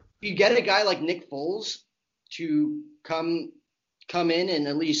 you get a guy like Nick Foles to come in and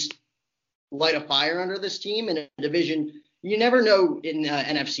at least light a fire under this team in a division. You never know in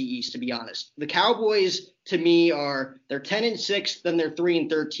NFC East, to be honest. The Cowboys, to me, they're 10-6, then they're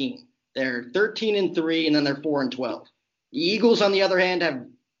 3-13. They're 13-3, and then they're 4-12. The Eagles, on the other hand, have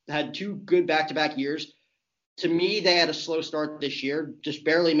had two good back-to-back years. To me, they had a slow start this year, just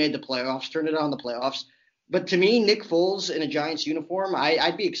barely made the playoffs, turned it on the playoffs. But to me, Nick Foles in a Giants uniform,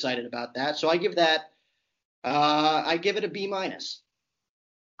 I'd be excited about that. So I give it a B-.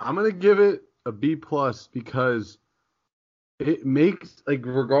 I'm going to give it a B+ because it makes,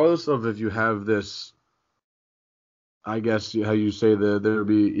 regardless of if you have this, I guess how you say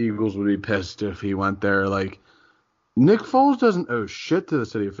that Eagles would be pissed if he went there. Nick Foles doesn't owe shit to the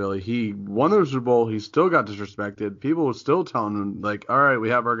city of Philly. He won the Super Bowl. He still got disrespected. People were still telling him, all right, we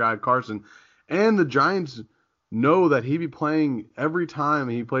have our guy Carson. And the Giants know that he'd be playing every time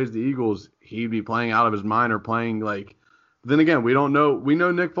he plays the Eagles. He'd be playing out of his mind or playing Then again, we don't know. We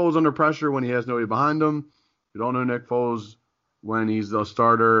know Nick Foles under pressure when he has nobody behind him. We don't know Nick Foles when he's the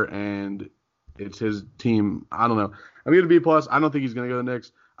starter and it's his team. I don't know. I'm going to B+. I don't think he's going to go to the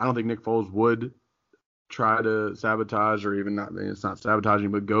Knicks. I don't think Nick Foles would try to sabotage or even not. It's not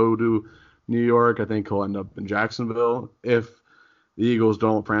sabotaging, but go to New York. I think he'll end up in Jacksonville if the Eagles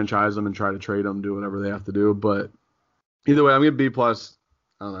don't franchise him and try to trade him, do whatever they have to do. But either way, I'm going to B+. I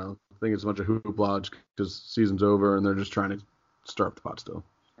don't know. I think it's a bunch of hoopla because season's over and they're just trying to stir up the pot still.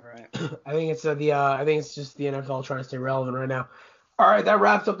 All right. I think it's just the NFL trying to stay relevant right now. All right, that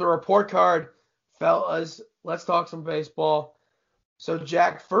wraps up the report card, fellas. Let's talk some baseball. So,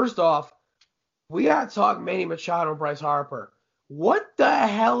 Jack, first off, we got to talk Manny Machado and Bryce Harper. What the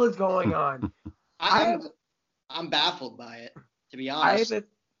hell is going on? I'm baffled by it, to be honest.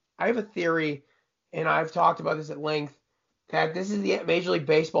 I have a theory, and I've talked about this at length, that this is the Major League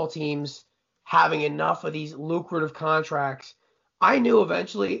Baseball teams having enough of these lucrative contracts. I knew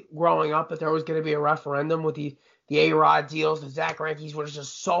eventually growing up that there was going to be a referendum with the A-Rod deals, the Zach Greinke's, which is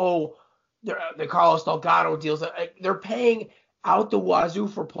just so the Carlos Delgado deals. They're paying out the wazoo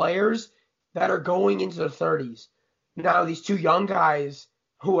for players that are going into their 30s. Now, these two young guys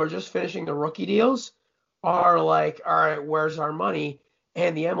who are just finishing the rookie deals are like, all right, where's our money?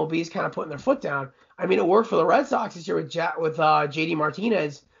 And the MLB is kind of putting their foot down. I mean, it worked for the Red Sox this year with JD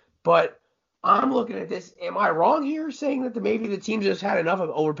Martinez, but I'm looking at this. Am I wrong here saying that maybe the teams just had enough of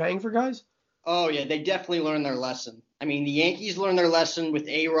overpaying for guys? Oh, yeah, they definitely learned their lesson. I mean, the Yankees learned their lesson with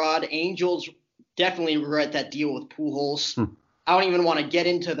A-Rod. Angels definitely regret that deal with Pujols. I don't even want to get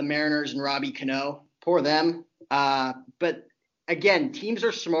into the Mariners and Robbie Cano. Poor them. But, again, teams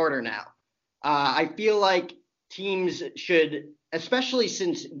are smarter now. I feel like teams should, especially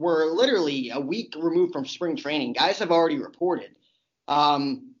since we're literally a week removed from spring training, guys have already reported.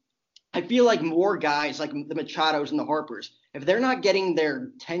 I feel like more guys, like the Machados and the Harpers, if they're not getting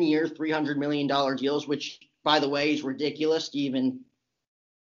their 10-year, $300 million deals, which, by the way, is ridiculous to even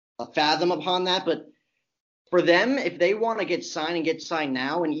fathom upon that. But for them, if they want to get signed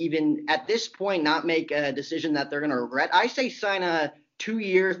now, and even at this point not make a decision that they're going to regret, I say sign a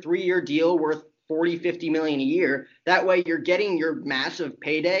 2-year, 3-year deal worth $40-50 million a year. That way you're getting your massive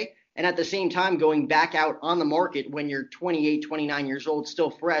payday, and at the same time going back out on the market when you're 28, 29 years old, still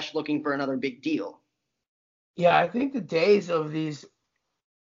fresh, looking for another big deal. Yeah, I think the days of these,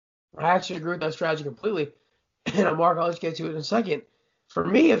 I actually agree with that strategy completely. And Mark, I'll just get to it in a second. For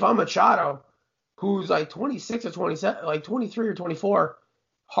me, if I'm Machado, who's like 26 or 27, like 23 or 24,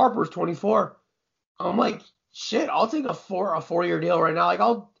 Harper's 24, I'm like, shit, I'll take a 4-year deal right now. Like,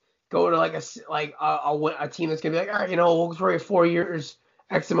 I'll go to like a team that's gonna be like, all right, we'll for you 4 years,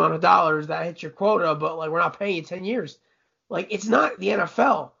 X amount of dollars, that hits your quota, but like we're not paying you 10 years. Like, it's not the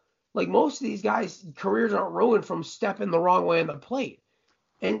NFL. Like, most of these guys' careers aren't ruined from stepping the wrong way on the plate.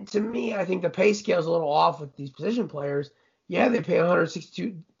 And to me, I think the pay scale is a little off with these position players. Yeah, they pay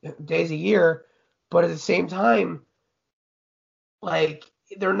 162 days a year, but at the same time, like,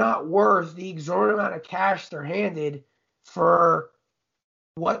 they're not worth the exorbitant amount of cash they're handed for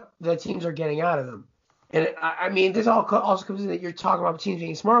what the teams are getting out of them. And I mean, this all also comes in that you're talking about teams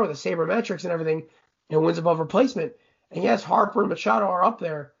being smart with the sabermetrics and everything, and wins above replacement. And yes, Harper and Machado are up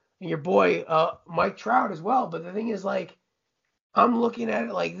there, and your boy Mike Trout as well. But the thing is, like, I'm looking at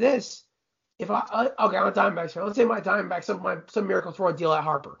it like this. If I'm a Diamondbacks fan. Let's say my Diamondbacks, some miracle throw a deal at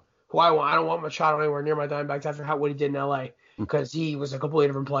Harper, who I want. I don't want Machado anywhere near my Diamondbacks after what he did in L.A. because he was a completely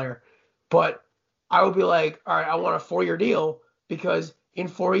different player. But I would be like, all right, I want a 4-year deal because in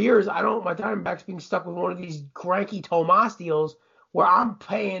 4 years, I don't want my Diamondbacks being stuck with one of these cranky Tomas deals where I'm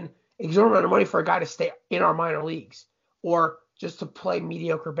paying exorbitant amount of money for a guy to stay in our minor leagues or just to play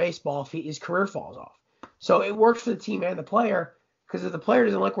mediocre baseball if his career falls off. So it works for the team and the player because if the player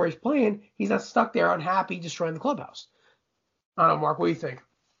doesn't like where he's playing, he's not stuck there unhappy destroying the clubhouse. I don't know, Mark, what do you think?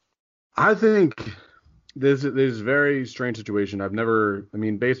 I think this is a very strange situation.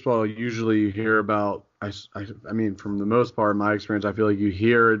 Baseball, usually you hear about, I mean, from the most part, my experience, I feel like you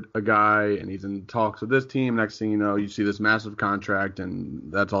hear a guy and he's in talks with this team. Next thing you know, you see this massive contract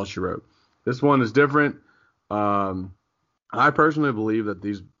and that's all she wrote. This one is different. I personally believe that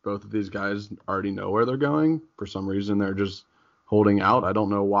both of these guys already know where they're going. For some reason, they're just holding out. I don't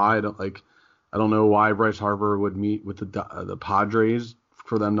know why. I don't know why Bryce Harper would meet with the Padres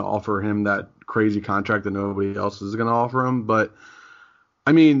for them to offer him that crazy contract that nobody else is going to offer him. But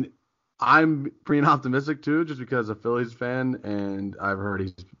I mean, I'm pretty optimistic too, just because a Phillies fan, and I've heard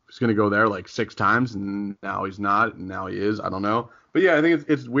he's going to go there like 6 times, and now he's not, and now he is. I don't know. But yeah, I think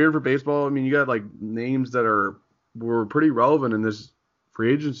it's weird for baseball. I mean, you got like names that were pretty relevant in this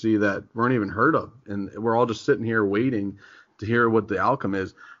free agency that weren't even heard of, and we're all just sitting here waiting to hear what the outcome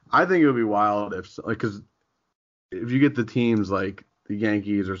is. I think it would be wild because if you get the teams like the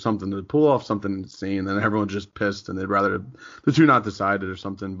Yankees or something to pull off something insane, then everyone's just pissed and they'd rather the two not decided or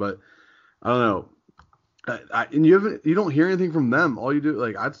something. But I don't know. And you don't hear anything from them. All you do,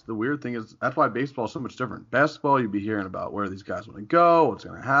 like, that's the weird thing is that's why baseball is so much different. Basketball, you'd be hearing about where these guys want to go, what's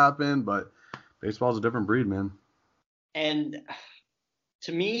going to happen, but baseball is a different breed, man. And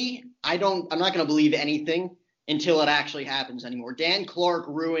to me, I'm not going to believe anything until it actually happens anymore. Dan Clark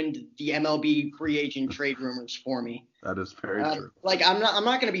ruined the MLB free agent trade rumors for me. That is very true. Like, I'm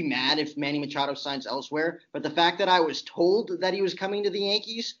not going to be mad if Manny Machado signs elsewhere, but the fact that I was told that he was coming to the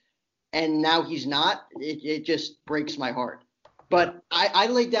Yankees and now he's not, it just breaks my heart. But I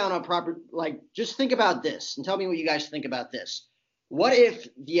laid down a proper, like, just think about this and tell me what you guys think about this. What if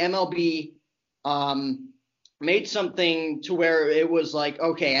the MLB made something to where it was like,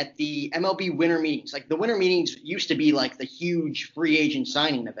 okay, at the MLB winter meetings, like the winter meetings used to be like the huge free agent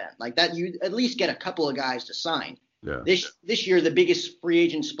signing event. Like that, you at least get a couple of guys to sign. Yeah. This year, the biggest free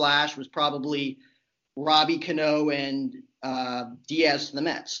agent splash was probably Robbie Cano and Diaz to the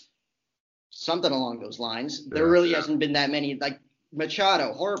Mets. Something along those lines. There really hasn't been that many, like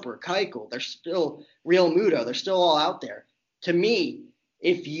Machado, Harper, Keuchel. They're still Real Muto. They're still all out there. To me,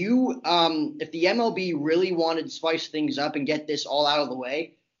 if the MLB really wanted to spice things up and get this all out of the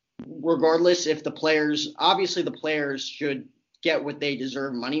way, regardless if the players should get what they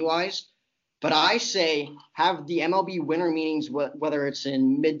deserve money-wise. But I say have the MLB winter meetings, whether it's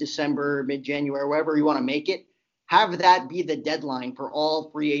in mid-December, mid-January, wherever you want to make it, have that be the deadline for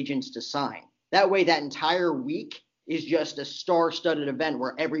all free agents to sign. That way that entire week is just a star-studded event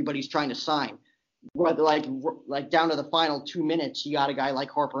where everybody's trying to sign. Whether like down to the final 2 minutes, you got a guy like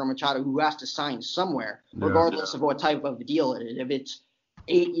Harper or Machado who has to sign somewhere, regardless of what type of deal it is. If it's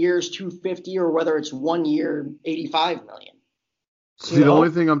 8 years, $250, or whether it's 1 year, $85 million. See, the only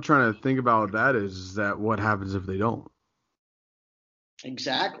thing I'm trying to think about that is that what happens if they don't?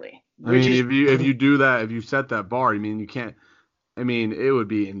 Exactly. I mean, if you do that, if you set that bar, I mean, you can't. I mean, it would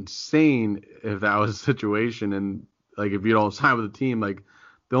be insane if that was a situation, and like if you don't sign with the team, like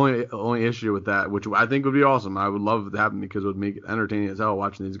the only issue with that, which I think would be awesome, I would love it to happen because it would make it entertaining as hell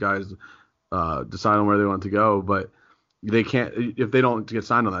watching these guys decide on where they want to go, but they can't if they don't get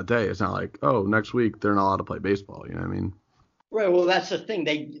signed on that day. It's not like, oh, next week they're not allowed to play baseball. You know what I mean? Right. Well, that's the thing.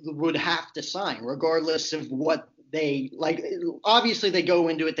 They would have to sign regardless of what they like. Obviously, they go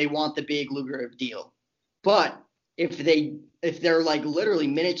into it. They want the big lucrative deal, but if they're like literally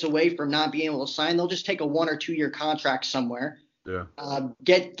minutes away from not being able to sign, they'll just take a 1 or 2 year contract somewhere. Yeah.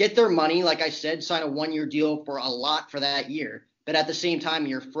 Get their money. Like I said, sign a 1 year deal for a lot for that year. But at the same time,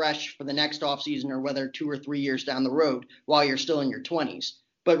 you're fresh for the next offseason or whether 2 or 3 years down the road while you're still in your 20s.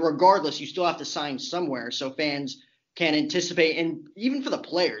 But regardless, you still have to sign somewhere so fans can anticipate. And even for the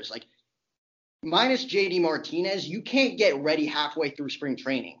players, like minus JD Martinez, you can't get ready halfway through spring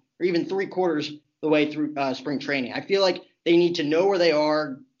training or even 3/4 the way through spring training. I feel like they need to know where they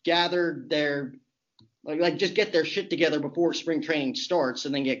are, gather their like just get their shit together before spring training starts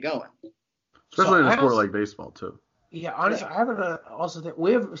and then get going. Especially in a sport like baseball too. Yeah, honestly, I haven't also think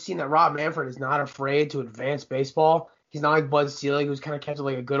we have seen that Rob Manfred is not afraid to advance baseball. He's not like Bud Selig, who's kind of kept it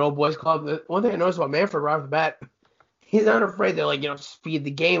like a good old boys club. The one thing I noticed about Manfred right off the bat, he's not afraid to like speed the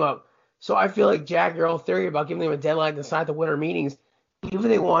game up. So I feel like Jack, your old theory about giving them a deadline to decide the winter meetings, even if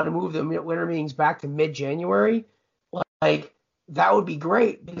they want to move the winter meetings back to mid-January, like that would be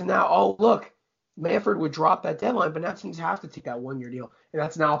great because now, oh look, Manfred would drop that deadline, but now teams have to take that 1 year deal, and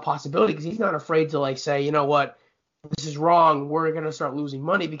that's now a possibility because he's not afraid to like say, you know what, this is wrong. We're gonna start losing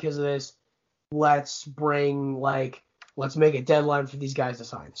money because of this. Let's make a deadline for these guys to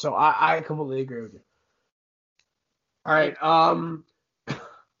sign. So I completely agree with you. All right,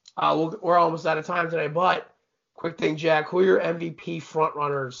 we're almost out of time today, but quick thing, Jack, who are your MVP front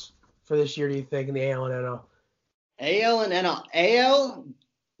runners for this year? Do you think in the AL and NL? AL and NL. AL,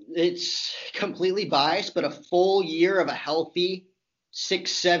 it's completely biased, but a full year of a healthy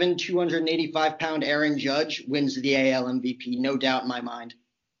 6'7", 285-pound Aaron Judge wins the AL MVP, no doubt in my mind.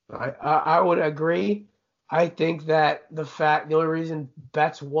 I would agree. I think that the only reason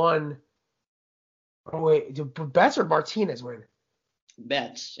Betts won. Oh wait, did Betts or Martinez win?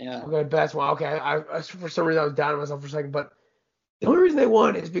 Betts, yeah. Okay, Betts won. Okay, I for some reason I was down on myself for a second, but the only reason they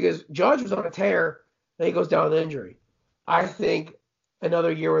won is because Judge was on a tear, then he goes down with injury. I think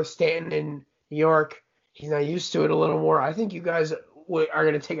another year with Stanton in New York, he's not used to it a little more. I think you guys are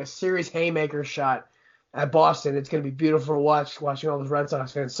going to take a serious haymaker shot at Boston. It's going to be beautiful to watching all those Red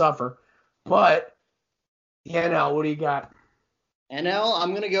Sox fans suffer. But the NL, what do you got? NL,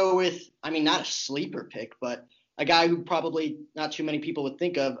 I'm going to go with, not a sleeper pick, but a guy who probably not too many people would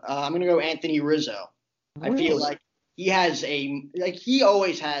think of. I'm going to go Anthony Rizzo. Really? I feel like he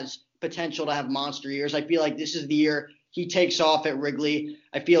always has potential to have monster years. I feel like this is the year he takes off at Wrigley.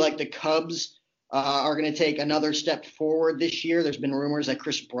 I feel like the Cubs are going to take another step forward this year. There's been rumors that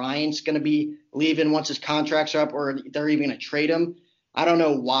Chris Bryant's going to be leaving once his contract's up, or they're even going to trade him. I don't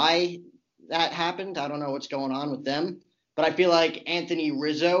know why that happened. I don't know what's going on with them. But I feel like Anthony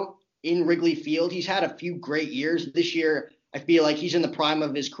Rizzo in Wrigley Field, he's had a few great years. This year, I feel like he's in the prime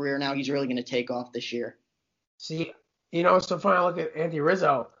of his career now. He's really going to take off this year. See, it's so funny. I look at Anthony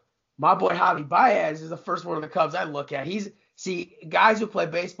Rizzo. My boy Javi Baez is the first one of the Cubs I look at. Guys who play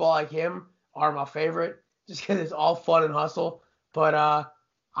baseball like him are my favorite just because it's all fun and hustle. But I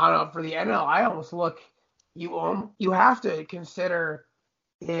don't know, for the NL, I almost look you have to consider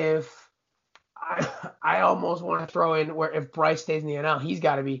if I almost want to throw in where if Bryce stays in the NL, he's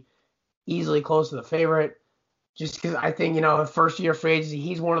got to be easily close to the favorite. Just because I think the first year free agency,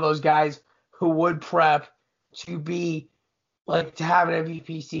 he's one of those guys who would prep to be like to have an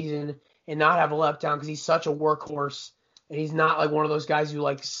MVP season and not have a letdown because he's such a workhorse. And he's not like one of those guys who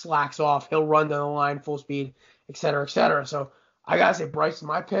like slacks off. He'll run down the line full speed, et cetera, et cetera. So I gotta say Bryce is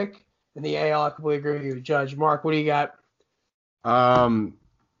my pick. In the AL, I completely agree with you, Judge. Mark, what do you got?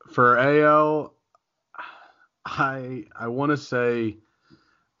 For AL, I want to say,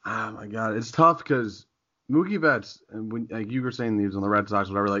 oh my God, it's tough because Mookie Betts, and when like you were saying he was on the Red Sox,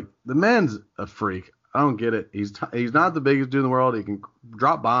 whatever. Like the man's a freak. I don't get it. He's not the biggest dude in the world. He can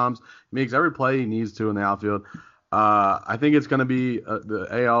drop bombs. He makes every play he needs to in the outfield. I think it's going to be the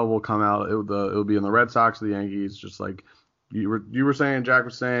AL will come out. It'll be in the Red Sox or the Yankees, just like you were saying, Jack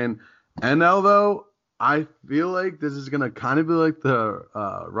was saying. NL though, I feel like this is going to kind of be like the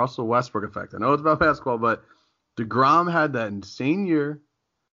Russell Westbrook effect. I know it's about basketball, but DeGrom had that insane year.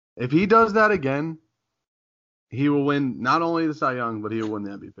 If he does that again, he will win not only the Cy Young, but he will win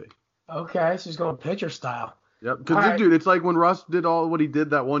the MVP. Okay, so he's going pitcher style. Yep. Because, dude, it's like when Russ did all what he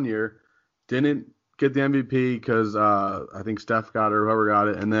did that one year, didn't get the MVP because I think Steph got it or whoever got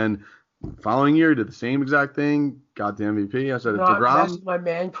it, and then following year, did the same exact thing, got the MVP. I said, if DeGrom... That's my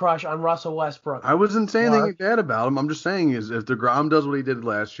man crush on Russell Westbrook. I wasn't saying anything bad about him. I'm just saying is if DeGrom does what he did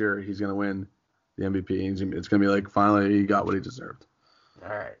last year, he's going to win the MVP. It's going to be like, finally, he got what he deserved. All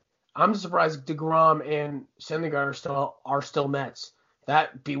right. I'm surprised DeGrom and Syndergaard are still Mets.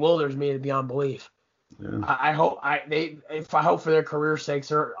 That bewilders me beyond belief. Yeah. I hope for their career sakes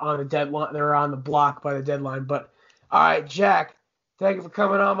they're on the deadline. They're on the block by the deadline. But all right, Jack, thank you for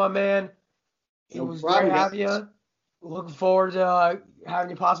coming on, my man. It was great having you. Looking forward to having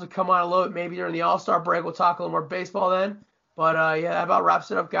you possibly come on a little bit. Maybe during the All-Star break, we'll talk a little more baseball then. But yeah, that about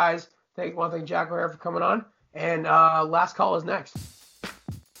wraps it up, guys. I want to thank Jack O'Hara for coming on. And last call is next.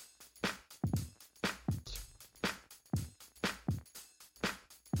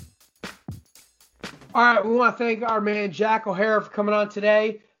 All right, we want to thank our man Jack O'Hara for coming on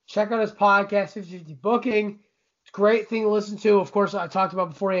today. Check out his podcast, 50/50 Booking. It's a great thing to listen to. Of course, I talked about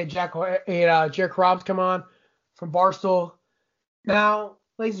before he had Jared Carobs come on from Barstool. Now,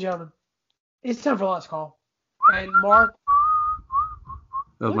 ladies and gentlemen, it's time for the last call. And Mark,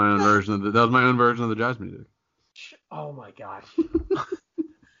 that was my own version of the jazz music. Oh my god.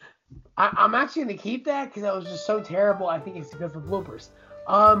 I'm actually going to keep that because that was just so terrible. I think it's good for bloopers.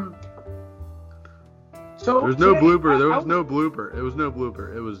 So There was no blooper. It was no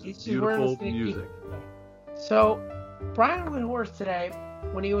blooper. It was beautiful music. So Brian Windhorst today,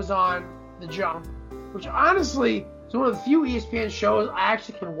 when he was on The Jump, which honestly is one of the few ESPN shows I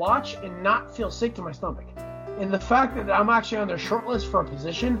actually can watch and not feel sick to my stomach. And the fact that I'm actually on their short list for a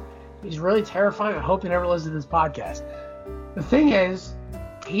position is really terrifying. I hope you never listen to this podcast. The thing is,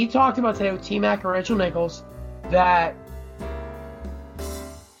 he talked about today with T-Mac and Rachel Nichols that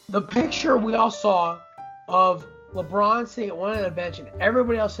the picture we all saw of LeBron sitting at one end of the bench and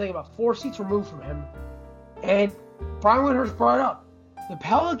everybody else sitting about 4 seats removed from him. And Brian Windhorst brought it up. The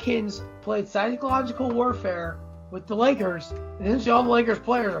Pelicans played psychological warfare with the Lakers, and essentially all the Lakers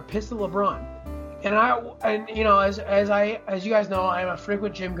players are pissed at LeBron. And you know, as you guys know, I'm a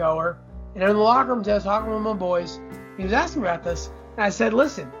frequent gym goer, and in the locker room, I was talking with my boys. He was asking me about this, and I said,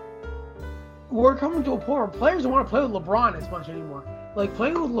 "Listen, we're coming to a point where players don't want to play with LeBron as much anymore. Like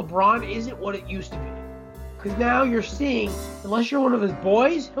playing with LeBron isn't what it used to be." Because now you're seeing, unless you're one of his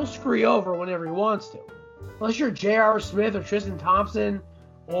boys, he'll screw you over whenever he wants to. Unless you're J.R. Smith or Tristan Thompson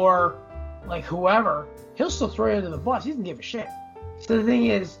or like whoever, he'll still throw you under the bus. He doesn't give a shit. So the thing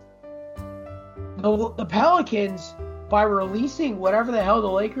is, the Pelicans, by releasing whatever the hell the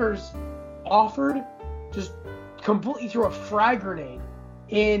Lakers offered, just completely threw a frag grenade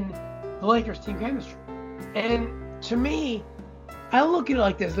in the Lakers team chemistry. And to me, I look at it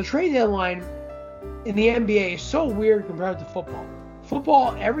like this. The trade deadline in the NBA is so weird compared to football.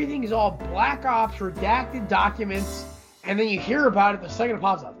 Football, everything is all black ops, redacted documents, and then you hear about it the second it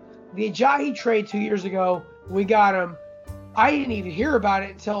pops up. The Ajayi trade 2 years ago, we got him. I didn't even hear about it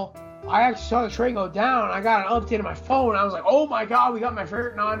until I actually saw the trade go down. I got an update on my phone. I was like, oh my God, we got my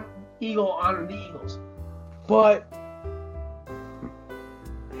favorite non-Eagle on the Eagles. But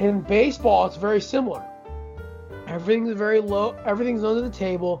in baseball, it's very similar. Everything's very low. Everything's under the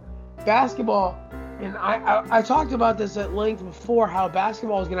table. Basketball, and I talked about this at length before, how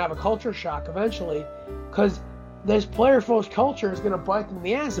basketball is going to have a culture shock eventually, because this player-first culture is going to bite them in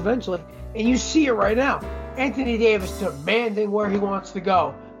the ass eventually, and you see it right now. Anthony Davis demanding where he wants to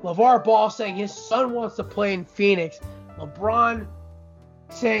go. LeVar Ball saying his son wants to play in Phoenix. LeBron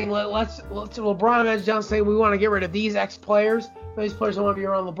saying LeBron and John saying we want to get rid of these ex-players. These players don't want to be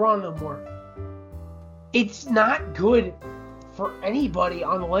around LeBron no more. It's not good for anybody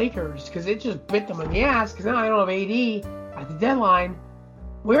on the Lakers because it just bit them in the ass because now I don't have AD at the deadline.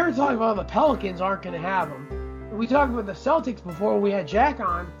 We were talking about the Pelicans aren't going to have him. We talked about the Celtics before we had Jack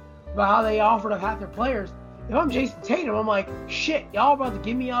on about how they offered up half their players. If I'm Jason Tatum, I'm like, shit, y'all about to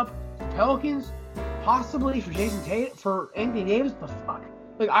give me up the Pelicans possibly for Jason Tatum, for Anthony Davis? The fuck?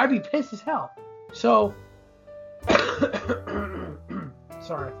 Like, I'd be pissed as hell. So,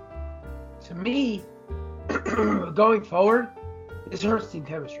 sorry. To me, going forward, this hurts team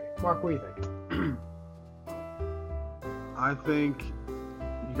chemistry. Mark, what do you think? I think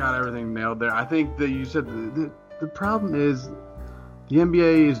you got everything nailed there. I think that you said the problem is the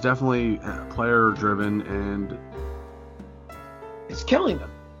NBA is definitely player driven and it's killing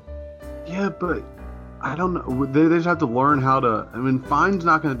them. Yeah, but I don't know. They just have to learn how to. I mean, fine's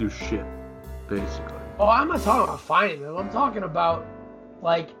not going to do shit, basically. Oh, I'm not talking about fining them. I'm talking about,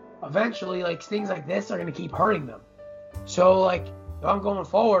 like, eventually, like, things like this are going to keep hurting them. So, like, if I'm going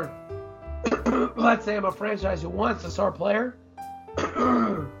forward, let's say I'm a franchise who wants a star player.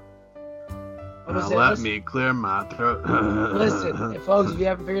 Let me clear my throat. Listen, folks, if you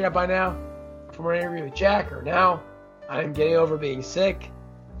haven't figured out by now, from our interview with Jack or now, I'm getting over being sick.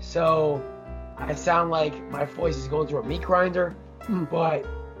 So I sound like my voice is going through a meat grinder. But,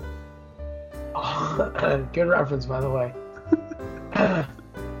 good reference, by the way.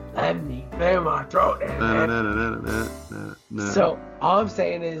 Let me clear my throat. So all I'm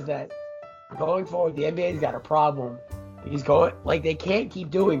saying is that going forward, the NBA's got a problem. They can't keep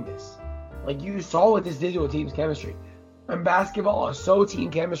doing this. Like, you saw what this did to a team's chemistry. And basketball is so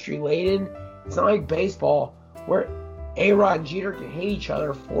team chemistry laden. It's not like baseball where A-Rod and Jeter can hate each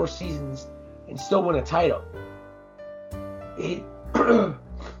other 4 seasons and still win a title.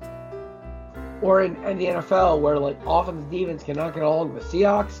 Or in the NFL where, like, offense and defense cannot get along with the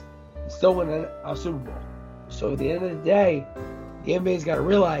Seahawks and still win a Super Bowl. So at the end of the day, the NBA's got to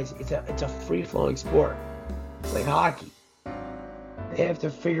realize it's a free-flowing sport. It's like hockey. They have to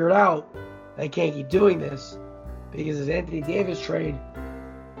figure it out. They can't keep doing this because this Anthony Davis trade,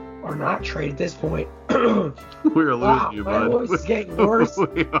 or not trade at this point. We're losing you, bud. My voice is getting worse.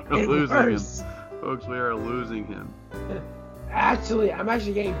 We are losing worse. him. Folks, we are losing him. Actually, I'm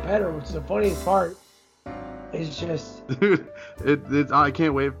actually getting better, which is the funniest part. It's just... Dude, I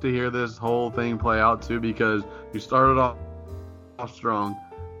can't wait to hear this whole thing play out, too, because you started off strong.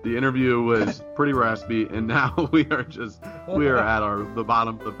 The interview was pretty raspy, and now we are at the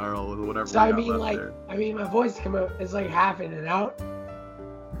bottom of the barrel or whatever. So I mean, my voice is like half in and out.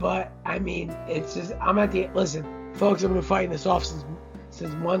 But I mean, it's just listen, folks. I've been fighting this off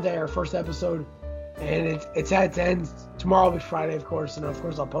since Monday, our first episode, and it's had to end. Tomorrow will be Friday, of course, and of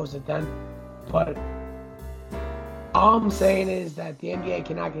course I'll post it then. But all I'm saying is that the NBA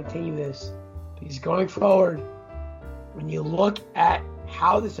cannot continue this because going forward, when you look at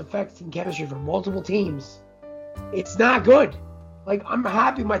how this affects team chemistry for multiple teams, it's not good. Like, I'm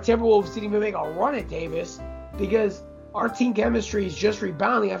happy my Timberwolves didn't even make a run at Davis because our team chemistry is just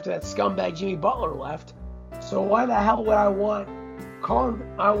rebounding after that scumbag Jimmy Butler left. So why the hell would I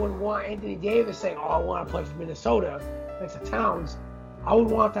wouldn't want Anthony Davis saying, I want to play for Minnesota next to Towns. I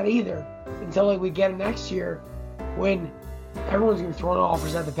wouldn't want that either until we get it next year when everyone's going to be throwing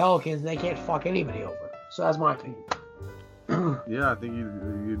offers at the Pelicans and they can't fuck anybody over. So that's my opinion. Yeah, I think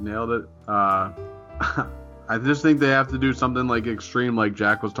you nailed it. I just think they have to do something like extreme, like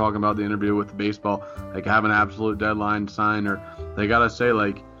Jack was talking about the interview with the baseball, like have an absolute deadline sign, or they gotta say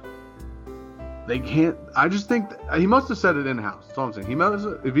like they can't. I just think he must have said it in house. That's all I'm saying.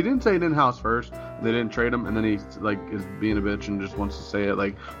 If he didn't say it in house first, and they didn't trade him, and then he like is being a bitch and just wants to say it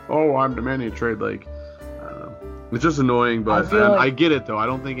like, oh, I'm demanding a trade. Like, I don't know. It's just annoying, but I get it though. I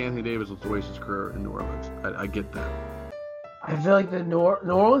don't think Anthony Davis wants to waste his career in New Orleans. I get that. I feel like the New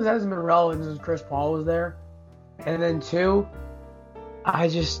Orleans hasn't been relevant since Chris Paul was there. And then 2,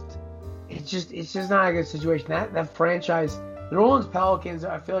 it's just not a good situation. That franchise, the New Orleans Pelicans,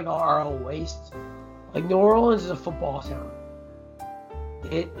 I feel like are a waste. Like, New Orleans is a football town.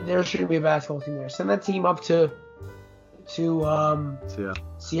 There shouldn't be a basketball team there. Send that team up to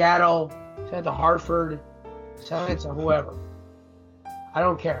Seattle, send it to Hartford, send it to whoever. I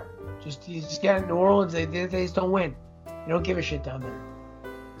don't care. Just get in New Orleans. They just don't win. You don't give a shit down there.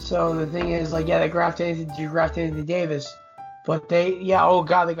 So the thing is, like, yeah, they drafted Anthony Davis, but they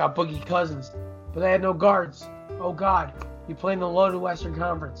got Boogie Cousins, but they had no guards. Oh God, you play in the loaded Western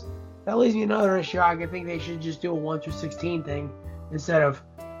Conference. That leaves me another issue. I think they should just do a 1-16 thing instead of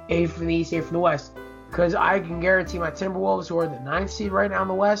 8 from the East, 8 from the West, because I can guarantee my Timberwolves, who are the 9th seed right now in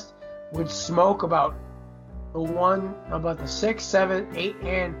the West, would smoke about the 6, 7, 8,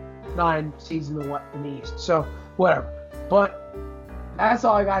 and 9 seeds in the East. So whatever. But that's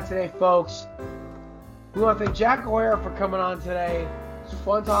all I got today, folks. We want to thank Jack O'Hara for coming on today. It's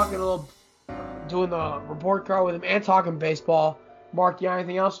fun doing the report card with him and talking baseball. Mark, you got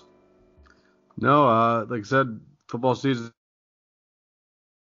anything else? No, like I said, football season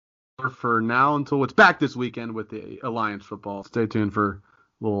for now until it's back this weekend with the Alliance football. Stay tuned for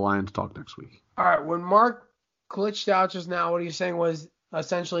a little Alliance talk next week. All right, when Mark glitched out just now, what he was saying was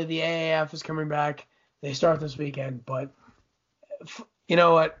essentially the AAF is coming back. They start this weekend, but you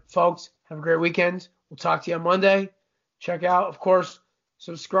know what, folks? Have a great weekend. We'll talk to you on Monday. Check out, of course,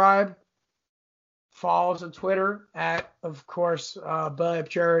 subscribe. Follow us on Twitter at, of course, Belly Up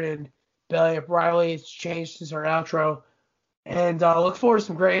Jared and Belly Up Riley. It's changed since our outro. And look forward to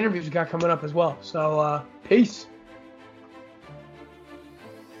some great interviews we got coming up as well. So, peace.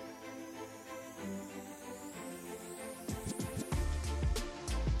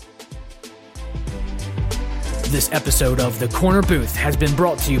 This episode of The Korner Booth has been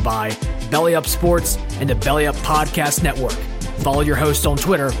brought to you by Belly Up Sports and the Belly Up Podcast Network. Follow your host on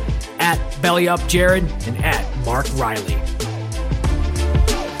Twitter @BellyUpJared and @MarkRiley.